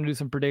preview. It's time to do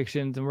some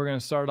predictions, and we're going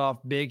to start off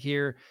big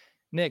here.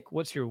 Nick,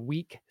 what's your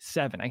week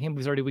 7? I can't believe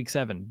it's already week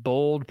 7.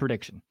 Bold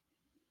prediction.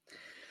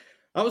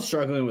 I was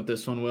struggling with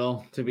this one,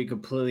 Will, to be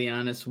completely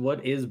honest.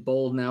 What is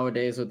bold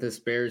nowadays with this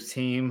Bears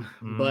team?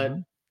 But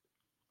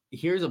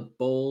here's a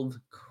bold,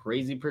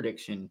 crazy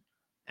prediction.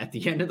 At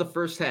the end of the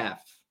first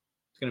half,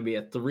 it's going to be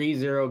a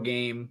 3-0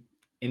 game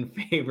in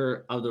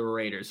favor of the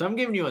Raiders. So I'm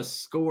giving you a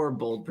score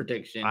bold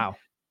prediction. Wow.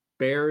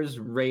 Bears,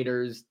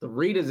 Raiders,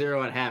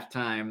 3-0 at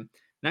halftime.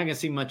 Not going to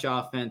see much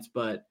offense,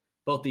 but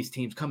both these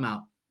teams come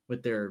out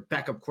with their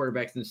backup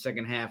quarterbacks in the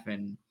second half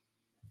and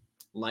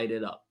light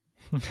it up.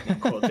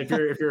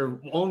 If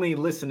you're only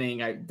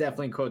listening, I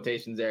definitely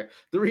quotations there.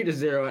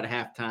 3-0 at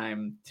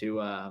halftime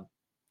to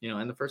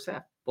end the first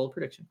half. Bold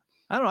prediction.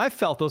 I don't know. I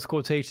felt those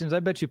quotations. I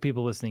bet you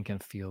people listening can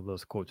feel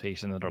those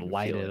quotations that are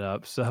lighted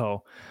up.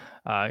 So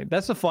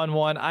that's a fun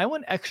one. I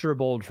went extra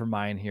bold for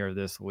mine here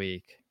this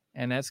week,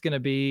 and that's going to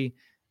be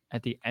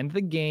at the end of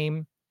the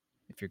game.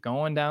 If you're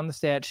going down the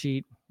stat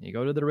sheet, you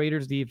go to the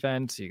Raiders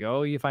defense,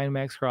 you find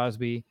Max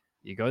Crosby,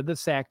 you go to the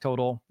sack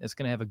total, it's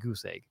going to have a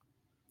goose egg.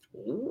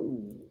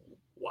 Ooh,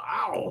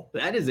 wow.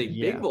 That is a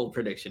big bold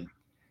prediction.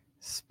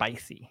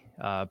 Spicy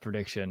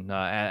prediction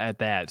at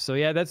that. So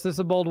yeah, that's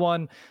a bold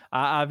one.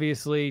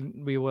 Obviously,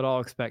 we would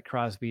all expect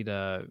Crosby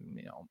to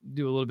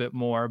do a little bit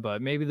more,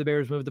 but maybe the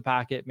Bears move the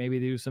pocket, maybe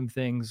they do some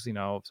things,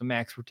 some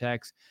max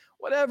protects,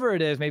 whatever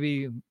it is.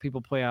 Maybe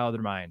people play out of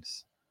their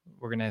minds.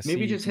 We're gonna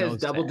maybe just has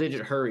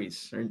double-digit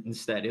hurries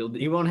instead.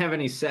 He won't have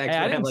any sacks. Hey,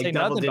 I didn't say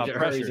nothing about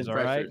pressures. All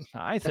right,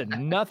 I said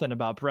nothing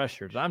about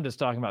pressures. I'm just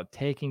talking about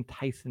taking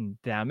Tyson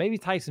down. Maybe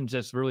Tyson's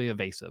just really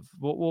evasive.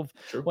 We'll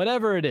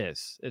whatever it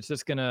is, it's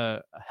just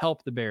gonna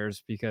help the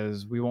Bears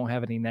because we won't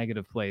have any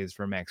negative plays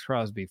for Max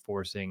Crosby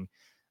forcing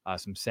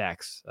some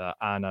sacks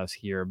on us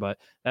here. But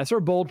that's our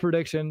bold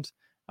predictions.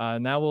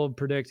 Now we'll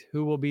predict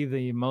who will be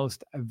the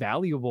most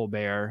valuable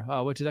Bear,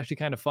 which is actually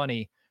kind of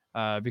funny.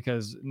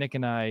 Because Nick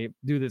and I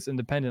do this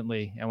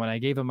independently. And when I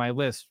gave him my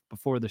list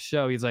before the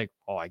show, he's like,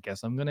 oh, I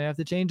guess I'm going to have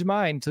to change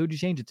mine. So who'd you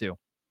change it to?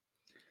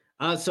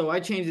 So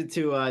I changed it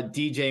to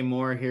DJ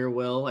Moore here,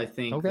 Will. I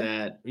think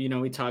that,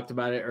 we talked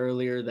about it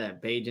earlier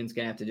that Bajan's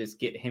going to have to just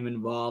get him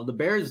involved. The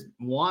Bears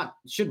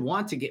should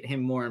want to get him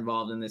more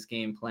involved in this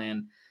game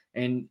plan.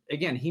 And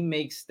again, he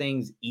makes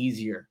things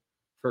easier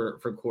for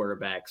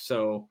quarterbacks.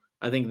 So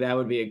I think that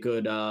would be a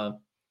good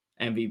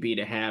MVP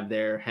to have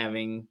there,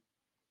 having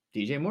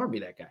DJ Moore be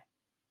that guy.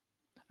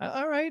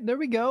 All right, there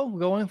we go.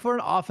 Going for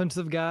an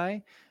offensive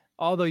guy,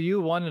 although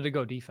you wanted to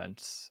go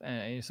defense.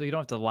 So you don't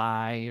have to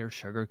lie or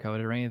sugarcoat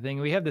it or anything.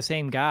 We have the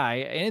same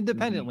guy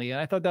independently, and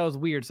I thought that was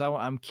weird. So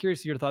I'm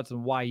curious your thoughts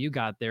on why you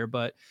got there.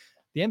 But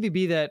the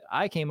MVP that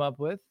I came up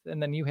with,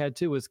 and then you had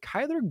too, was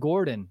Kyler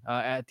Gordon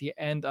at the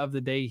end of the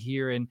day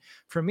here. And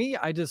for me,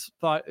 I just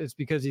thought it's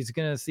because he's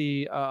going to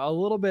see a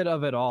little bit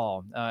of it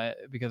all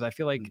because I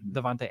feel like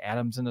Devontae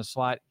Adams in the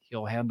slot,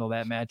 he'll handle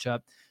that matchup.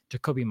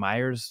 Jacoby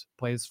Myers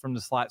plays from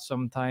the slot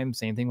sometimes.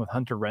 Same thing with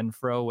Hunter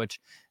Renfrow, which,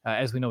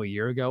 as we know, a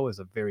year ago was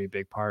a very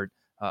big part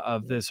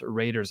of this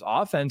Raiders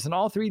offense. And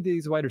all three of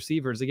these wide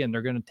receivers, again,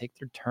 they're going to take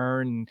their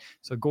turn.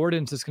 So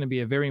Gordon's just going to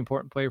be a very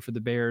important player for the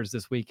Bears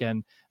this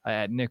weekend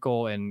at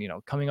nickel. And,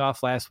 coming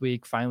off last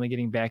week, finally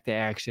getting back to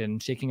action,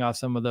 shaking off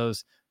some of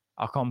those,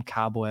 I'll call them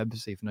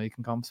cobwebs, even though you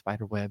can call them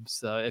spider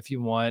webs if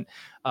you want.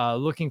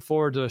 Looking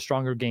forward to a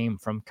stronger game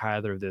from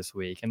Kyler this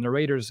week. And the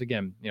Raiders,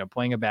 again,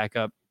 playing a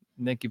backup.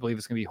 Nick, you believe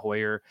it's going to be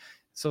Hoyer.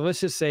 So let's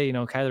just say,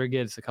 Kyler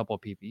gets a couple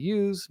of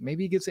PPUs.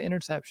 Maybe he gets an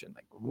interception.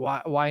 Like,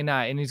 why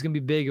not? And he's going to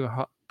be big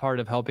part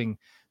of helping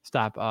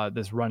stop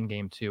this run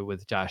game, too,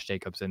 with Josh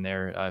Jacobs in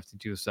there to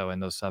do so in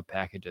those sub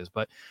packages.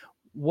 But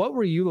what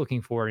were you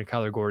looking for in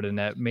Kyler Gordon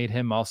that made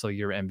him also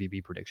your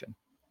MVP prediction?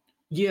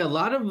 Yeah, a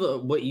lot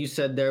of what you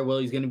said there, Will,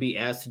 he's going to be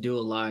asked to do a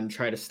lot and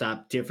try to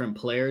stop different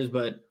players.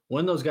 But one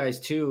of those guys,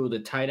 too, the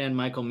tight end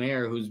Michael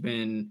Mayer, who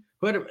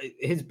had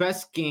his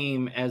best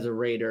game as a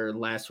Raider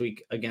last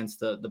week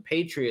against the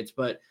Patriots.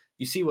 But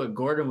you see what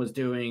Gordon was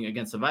doing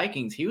against the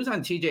Vikings. He was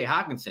on TJ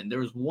Hawkinson. There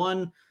was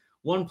one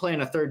one play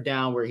on a third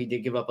down where he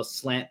did give up a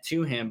slant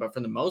to him, but for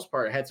the most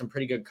part, it had some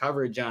pretty good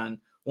coverage on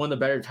one of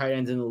the better tight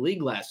ends in the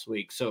league last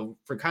week. So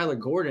for Kyler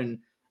Gordon,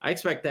 I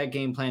expect that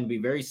game plan to be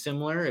very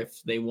similar.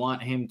 If they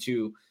want him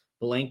to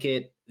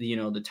blanket,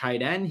 the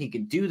tight end, he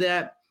could do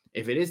that.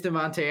 If it is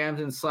Davante Adams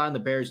in the slot and the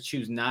Bears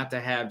choose not to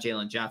have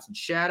Jalen Johnson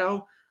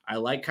shadow, I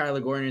like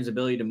Kyler Gordon's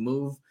ability to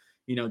move,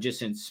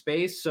 just in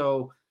space.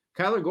 So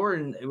Kyler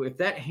Gordon, if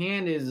that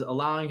hand is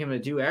allowing him to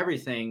do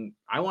everything,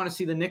 I want to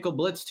see the nickel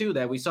blitz too,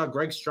 that we saw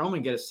Greg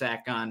Stroman get a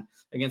sack on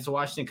against the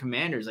Washington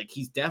Commanders. Like,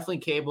 he's definitely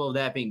capable of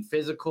that, being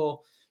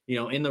physical,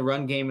 in the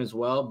run game as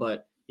well.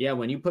 But yeah,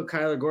 when you put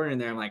Kyler Gordon in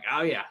there, I'm like,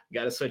 oh yeah,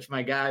 got to switch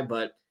my guy.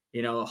 But,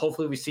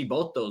 hopefully we see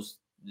both those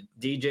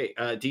DJ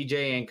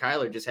and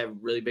Kyler just have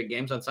really big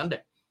games on Sunday.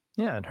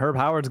 Yeah, and Herb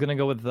Howard's going to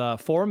go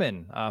with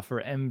Foreman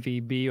for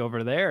MVB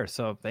over there.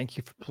 So thank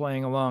you for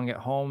playing along at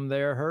home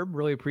there, Herb.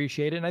 Really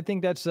appreciate it. And I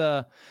think that's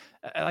like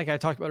I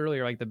talked about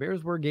earlier, like the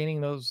Bears were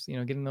gaining those,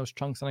 getting those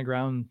chunks on the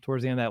ground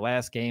towards the end of that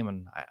last game.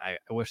 And I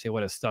wish they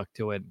would have stuck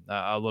to it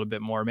a little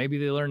bit more. Maybe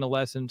they learned the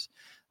lessons.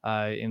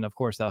 And of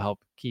course, that'll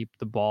help keep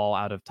the ball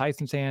out of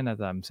Tyson's hand.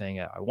 As I'm saying,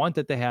 I want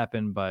that to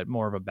happen, but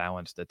more of a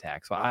balanced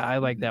attack. So I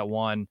like that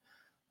one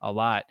a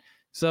lot.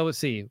 So let's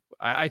see.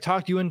 I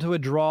talked you into a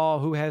draw.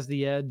 Who has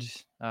the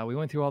edge? We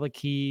went through all the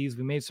keys.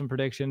 We made some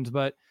predictions,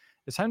 but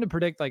it's time to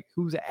predict like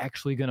who's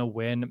actually going to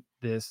win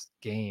this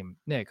game.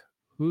 Nick,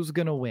 who's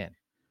going to win?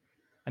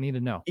 I need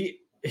to know.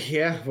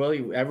 Yeah, well,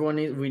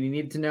 we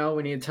need to know.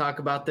 We need to talk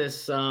about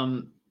this.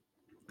 Man,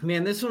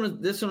 this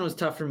one was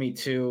tough for me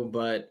too.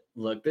 But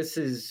look, this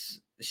is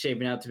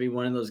shaping out to be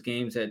one of those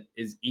games that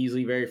is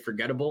easily very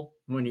forgettable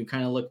when you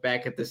kind of look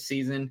back at this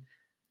season.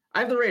 I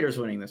have the Raiders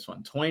winning this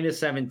one,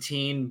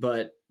 20-17.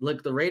 But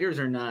look, the Raiders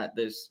are not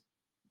this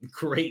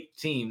great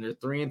team. They're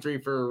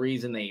 3-3 for a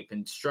reason. They've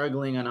been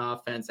struggling on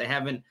offense. They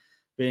haven't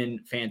been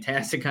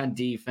fantastic on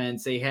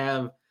defense.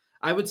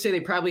 I would say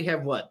they probably have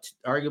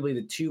arguably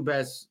the two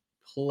best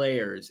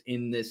players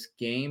in this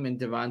game, in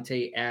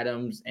Davante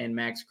Adams and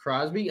Max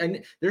Crosby.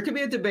 And there could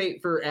be a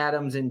debate for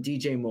Adams and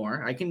DJ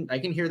Moore. I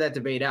can hear that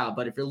debate out.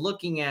 But if you're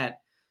looking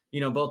at,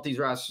 both these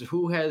rosters,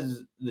 who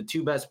has the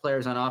two best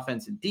players on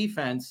offense and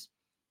defense,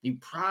 you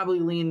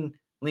probably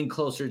lean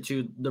closer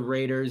to the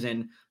Raiders,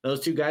 and those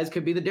two guys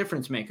could be the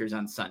difference makers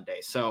on Sunday.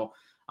 So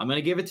I'm going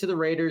to give it to the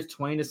Raiders,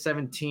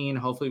 20-17.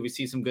 Hopefully we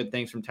see some good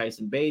things from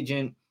Tyson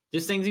Bagent,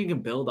 just things you can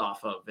build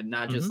off of and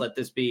not just let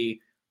this be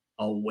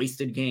a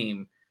wasted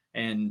game.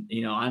 And,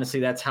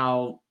 honestly, that's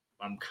how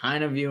I'm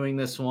kind of viewing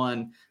this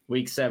one,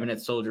 week 7 at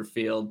Soldier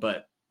Field.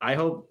 But I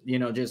hope,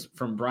 just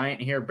from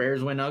Bryant here,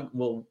 Bears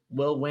will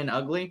win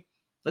ugly.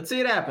 Let's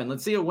see it happen.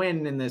 Let's see a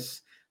win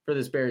for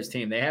this Bears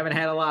team. They haven't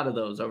had a lot of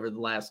those over the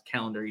last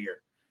calendar year.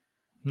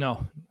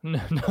 No,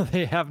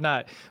 they have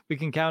not. We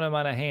can count them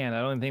on a hand.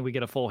 I don't think we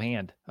get a full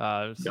hand.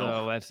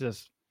 So that's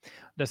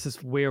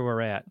just where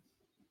we're at.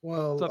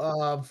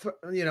 Well,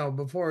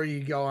 before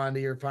you go on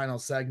to your final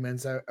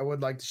segments, I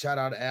would like to shout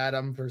out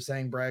Adam for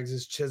saying Braggs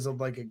is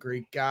chiseled like a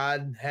Greek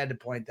god. Had to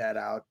point that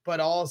out. But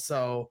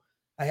also,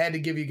 I had to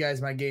give you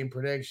guys my game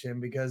prediction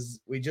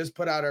because we just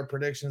put out our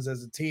predictions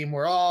as a team.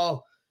 We're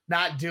all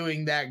not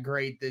doing that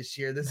great this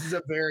year. This is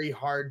a very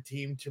hard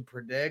team to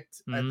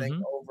predict, I think,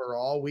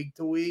 overall, week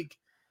to week.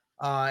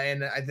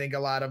 And I think a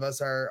lot of us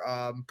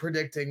are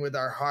predicting with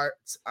our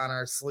hearts on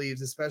our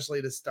sleeves,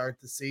 especially to start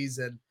the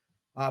season.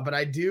 But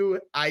I do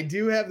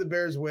have the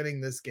Bears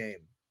winning this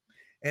game.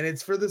 And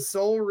it's for the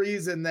sole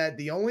reason that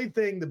the only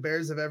thing the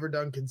Bears have ever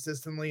done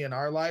consistently in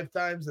our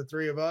lifetimes, the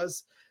three of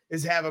us,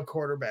 is have a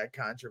quarterback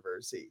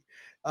controversy.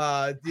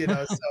 So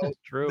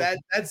True.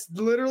 That's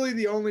literally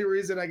the only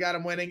reason I got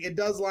him winning. It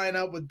does line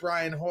up with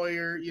Brian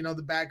Hoyer,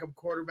 the backup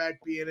quarterback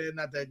being in.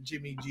 Not that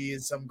Jimmy G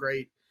is some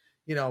great,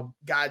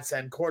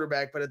 godsend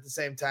quarterback, but at the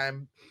same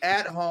time,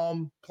 at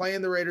home,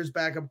 playing the Raiders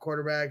backup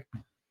quarterback,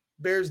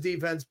 Bears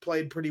defense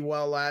played pretty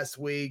well last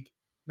week.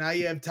 Now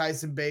you have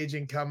Tyson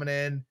Bagent coming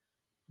in.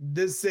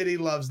 This city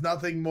loves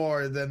nothing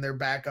more than their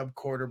backup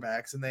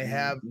quarterbacks, and they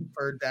have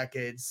for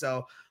decades.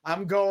 So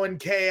I'm going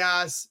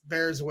chaos.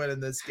 Bears winning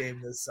this game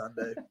this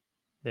Sunday.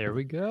 There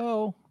we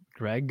go.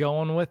 Greg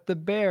going with the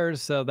Bears.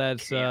 So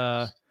that's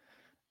chaos.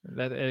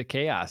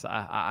 Chaos.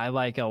 I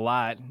like a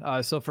lot.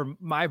 So for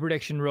my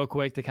prediction real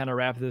quick to kind of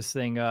wrap this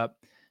thing up,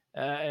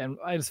 and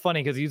it's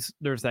funny because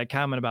there's that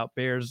comment about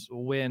Bears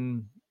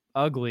win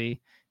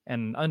ugly,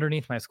 and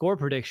underneath my score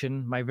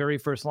prediction, my very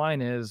first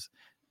line is,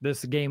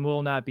 this game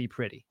will not be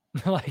pretty.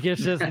 Like,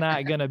 it's just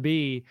not going to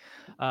be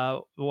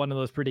one of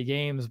those pretty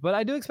games, but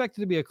I do expect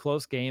it to be a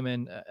close game.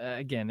 And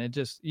again,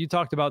 you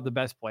talked about the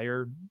best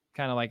player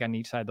kind of like on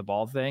each side of the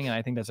ball thing. And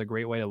I think that's a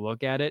great way to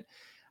look at it.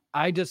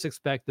 I just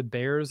expect the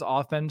Bears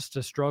offense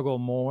to struggle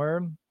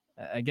more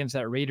against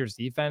that Raiders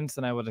defense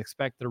than I would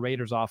expect the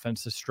Raiders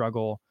offense to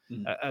struggle,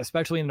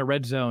 especially in the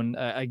red zone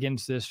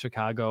against this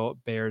Chicago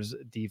Bears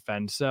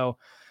defense. So,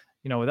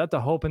 without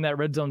the hope in that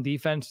red zone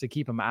defense to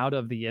keep them out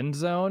of the end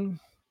zone,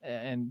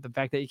 and the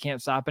fact that you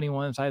can't stop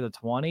anyone inside the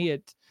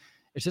 20,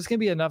 it's just going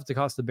to be enough to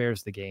cost the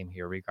Bears the game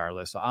here,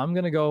 regardless. So I'm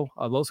going to go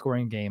a low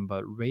scoring game,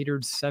 but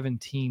Raiders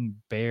 17,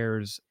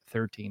 Bears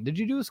 13. Did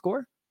you do a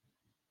score?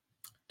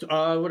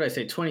 What did I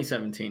say?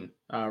 2017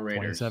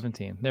 Raiders.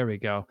 2017. There we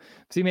go.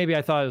 See, maybe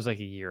I thought it was like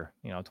a year,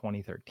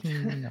 2013,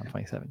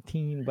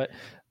 2017. But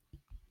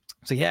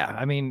so, yeah,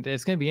 I mean,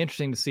 it's going to be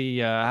interesting to see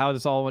how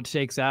this all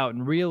shakes out.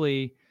 And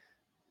really,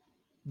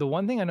 the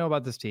one thing I know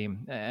about this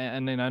team,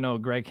 and then I know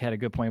Greg had a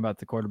good point about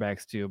the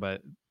quarterbacks too,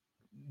 but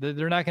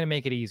they're not going to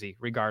make it easy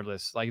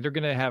regardless. Like, they're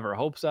going to have our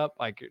hopes up.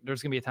 Like,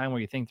 there's going to be a time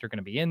where you think they're going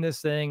to be in this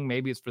thing.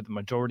 Maybe it's for the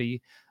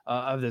majority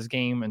of this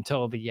game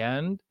until the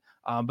end.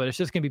 But it's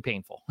just going to be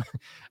painful.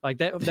 Like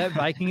that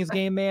Vikings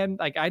game, man,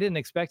 like I didn't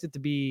expect it to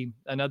be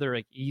another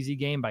like easy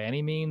game by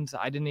any means.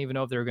 I didn't even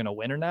know if they were going to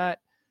win or not,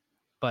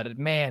 but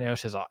man,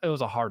 it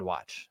was a hard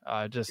watch.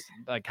 Just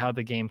like how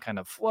the game kind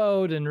of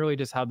flowed and really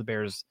just how the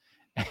Bears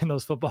and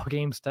those football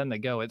games tend to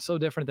go. It's so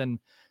different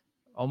than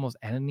almost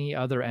any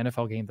other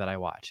NFL game that I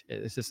watch.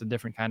 It's just a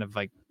different kind of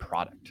like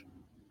product.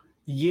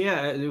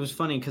 Yeah, it was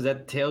funny because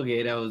at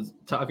tailgate, I was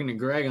talking to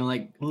Greg. I'm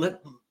like,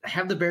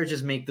 have the Bears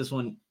just make this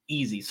one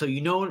easy. So,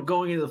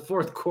 going into the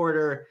fourth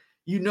quarter,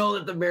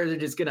 that the Bears are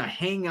just going to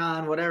hang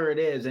on, whatever it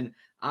is. And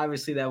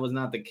obviously that was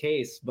not the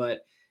case.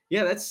 But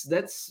yeah,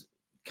 that's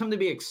come to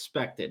be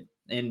expected.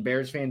 And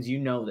Bears fans,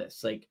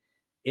 this. Like,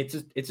 it's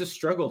a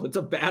struggle. It's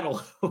a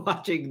battle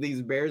watching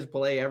these Bears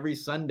play every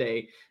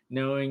Sunday,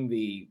 knowing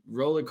the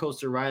roller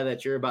coaster ride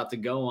that you're about to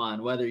go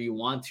on, whether you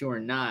want to or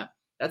not.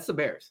 That's the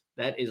Bears.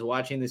 That is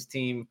watching this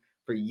team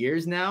for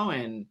years now.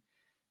 And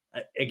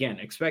again,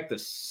 expect the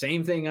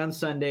same thing on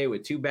Sunday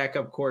with two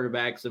backup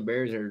quarterbacks. The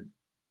Bears are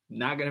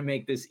not going to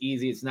make this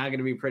easy. It's not going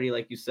to be pretty,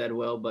 like you said,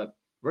 Will, but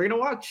we're going to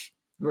watch.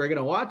 We're going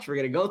to watch. We're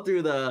going to go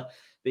through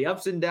the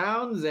ups and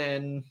downs.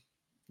 And,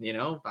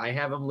 I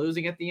have them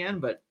losing at the end,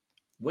 but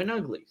win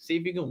ugly. See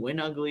if you can win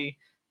ugly.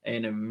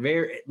 And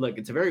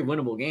it's a very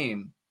winnable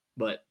game,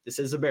 but this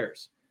is the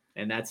Bears.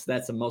 And that's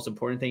the most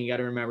important thing you got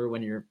to remember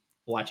when you're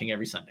watching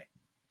every Sunday.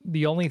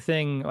 The only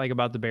thing like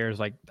about the Bears,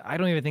 like I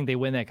don't even think they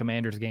win that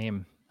Commanders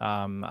game.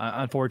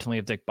 Unfortunately,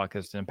 if Dick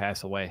Butkus didn't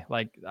pass away,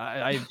 like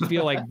I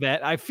feel like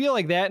that. I feel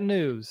like that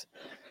news,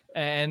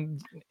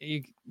 and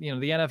the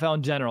NFL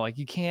in general, like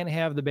you can't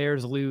have the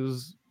Bears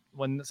lose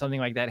when something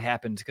like that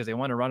happens because they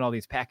want to run all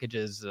these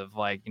packages of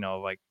like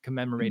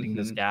commemorating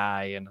this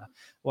guy and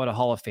what a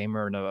Hall of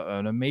Famer and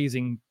an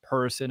amazing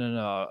person and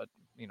a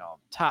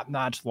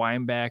top-notch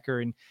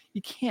linebacker, and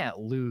you can't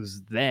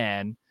lose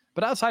then.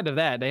 But outside of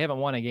that, they haven't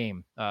won a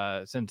game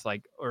since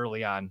like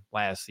early on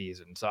last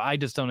season. So I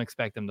just don't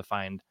expect them to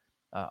find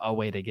a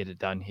way to get it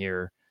done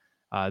here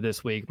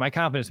this week. My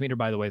confidence meter,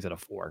 by the way, is at a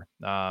 4.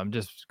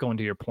 Just going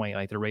to your point,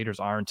 like the Raiders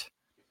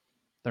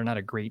they're not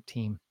a great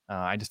team.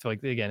 I just feel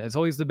like, again, it's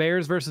always the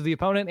Bears versus the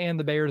opponent and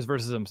the Bears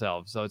versus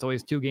themselves. So it's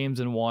always 2 games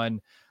in one.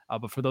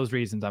 But for those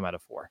reasons, I'm at a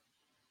 4.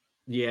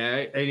 Yeah,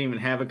 I didn't even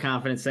have a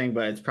confidence thing,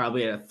 but it's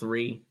probably at a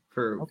 3.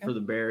 For the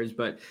Bears,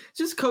 but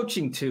just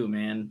coaching too,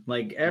 man.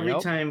 Like every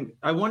time,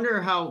 I wonder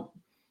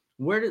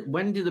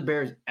when do the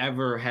Bears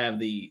ever have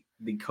the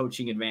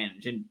coaching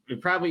advantage? And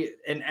it probably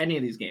in any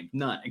of these games,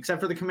 none,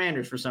 except for the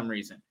Commanders for some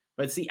reason.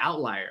 But it's the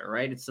outlier,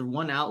 right? It's the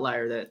one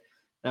outlier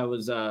that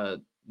was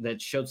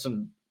that showed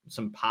some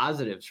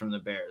positives from the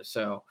Bears.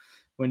 So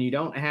when you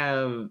don't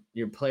have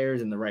your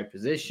players in the right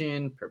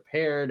position,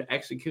 prepared,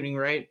 executing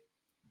right,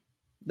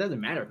 it doesn't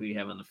matter who you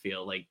have on the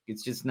field. Like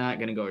it's just not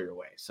going to go your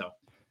way. So.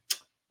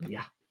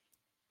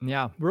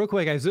 Yeah. Real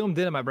quick, I zoomed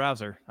in at my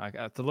browser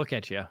to look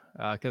at you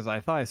because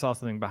I thought I saw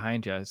something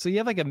behind you. So you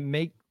have like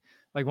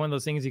one of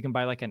those things you can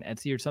buy like on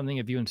Etsy or something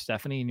of you and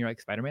Stephanie and you're like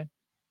Spider-Man.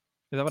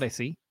 Is that what I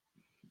see?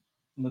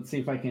 Let's see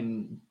if I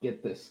can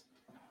get this.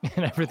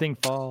 And everything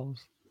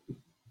falls.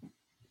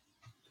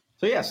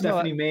 So yeah,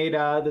 Stephanie made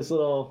this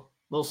little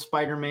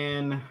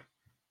Spider-Man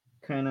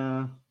kind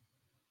of.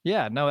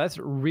 Yeah, no, that's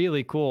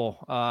really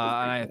cool.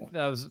 I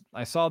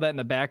saw that in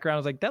the background. I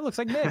was like, that looks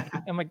like Nick.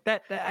 I'm like,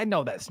 that I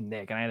know that's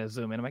Nick, and I had to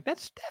zoom in. I'm like,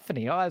 that's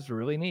Stephanie. Oh, that's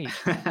really neat.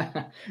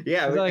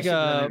 Yeah, is that like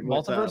a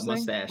multiverse thing,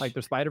 mustache. Like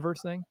the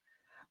Spider-Verse thing.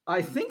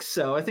 I think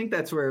so. I think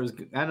that's where it was.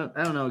 I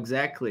don't know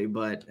exactly,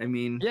 but I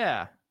mean,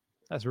 yeah,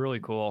 that's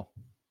really cool.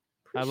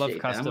 I love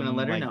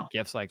custom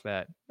gifts like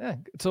that. Yeah.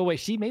 So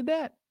wait, she made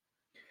that?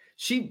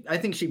 I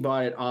think she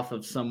bought it off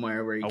of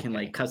somewhere where you can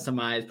like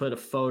customize, put a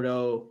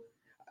photo.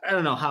 I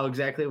don't know how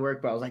exactly it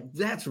worked, but I was like,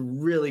 that's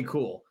really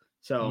cool.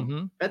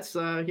 So that's,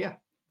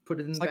 put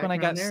it in it's like when I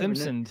got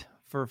Simpsoned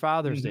for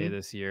Father's Day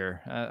this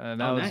year.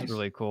 And that was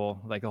really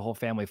cool. Like a whole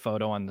family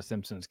photo on the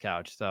Simpsons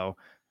couch. So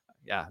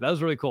yeah, that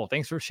was really cool.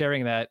 Thanks for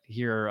sharing that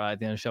here at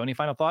the end of the show. Any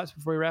final thoughts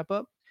before we wrap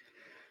up?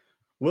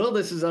 Well,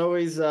 this is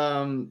always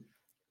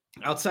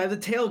outside the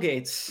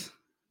tailgates.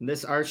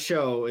 Our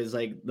show is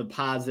like the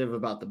positive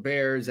about the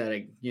Bears that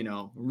I,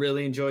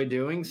 really enjoy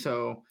doing.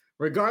 So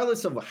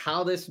regardless of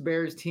how this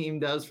Bears team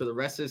does for the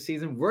rest of the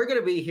season, we're going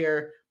to be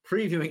here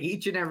previewing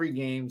each and every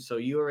game. So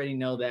you already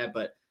know that,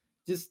 but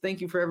just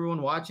thank you for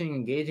everyone watching,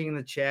 engaging in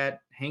the chat,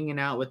 hanging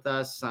out with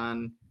us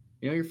on,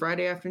 your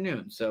Friday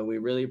afternoon. So we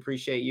really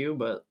appreciate you,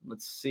 but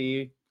let's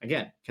see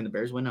again, can the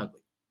Bears win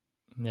ugly?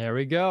 There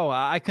we go.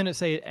 I couldn't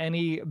say it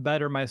any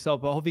better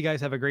myself, but I hope you guys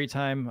have a great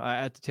time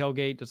at the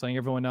tailgate. Just letting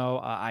everyone know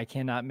I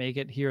cannot make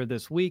it here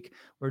this week.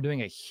 We're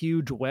doing a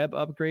huge web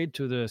upgrade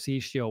to the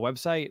CHGO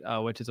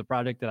website, which is a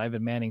project that I've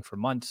been manning for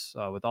months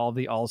with all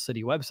the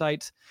All-City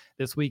websites.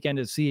 This weekend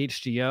is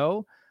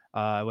CHGO,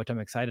 which I'm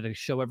excited to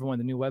show everyone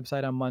the new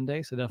website on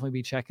Monday. So definitely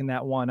be checking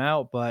that one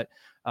out. But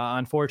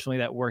unfortunately,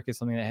 that work is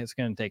something that is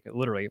going to take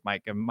literally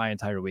my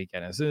entire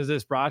weekend. As soon as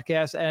this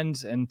broadcast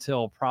ends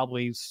until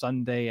probably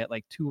Sunday at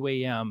like 2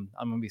 a.m.,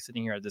 I'm going to be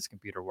sitting here at this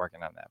computer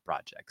working on that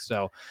project.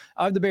 So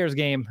I have the Bears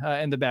game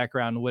in the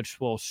background, which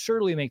will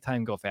surely make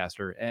time go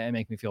faster and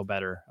make me feel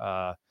better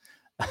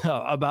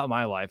about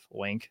my life.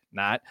 Wink,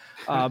 not.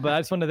 But I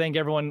just want to thank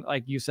everyone,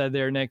 like you said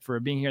there, Nick, for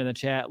being here in the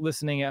chat,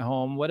 listening at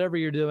home, whatever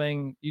you're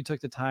doing. You took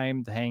the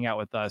time to hang out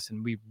with us,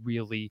 and we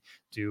really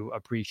do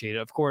appreciate it.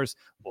 Of course,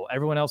 well,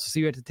 everyone else will see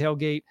you at the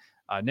tailgate.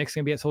 Nick's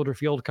going to be at Soldier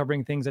Field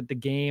covering things at the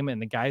game,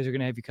 and the guys are going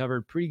to have you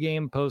covered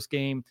pregame,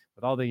 postgame,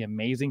 with all the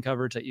amazing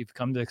coverage that you've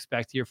come to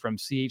expect here from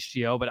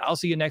CHGO. But I'll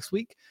see you next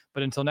week.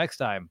 But until next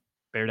time,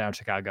 bear down,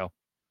 Chicago.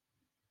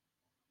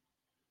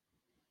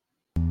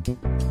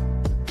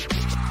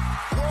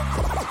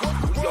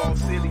 All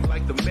silly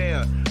like the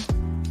mayor.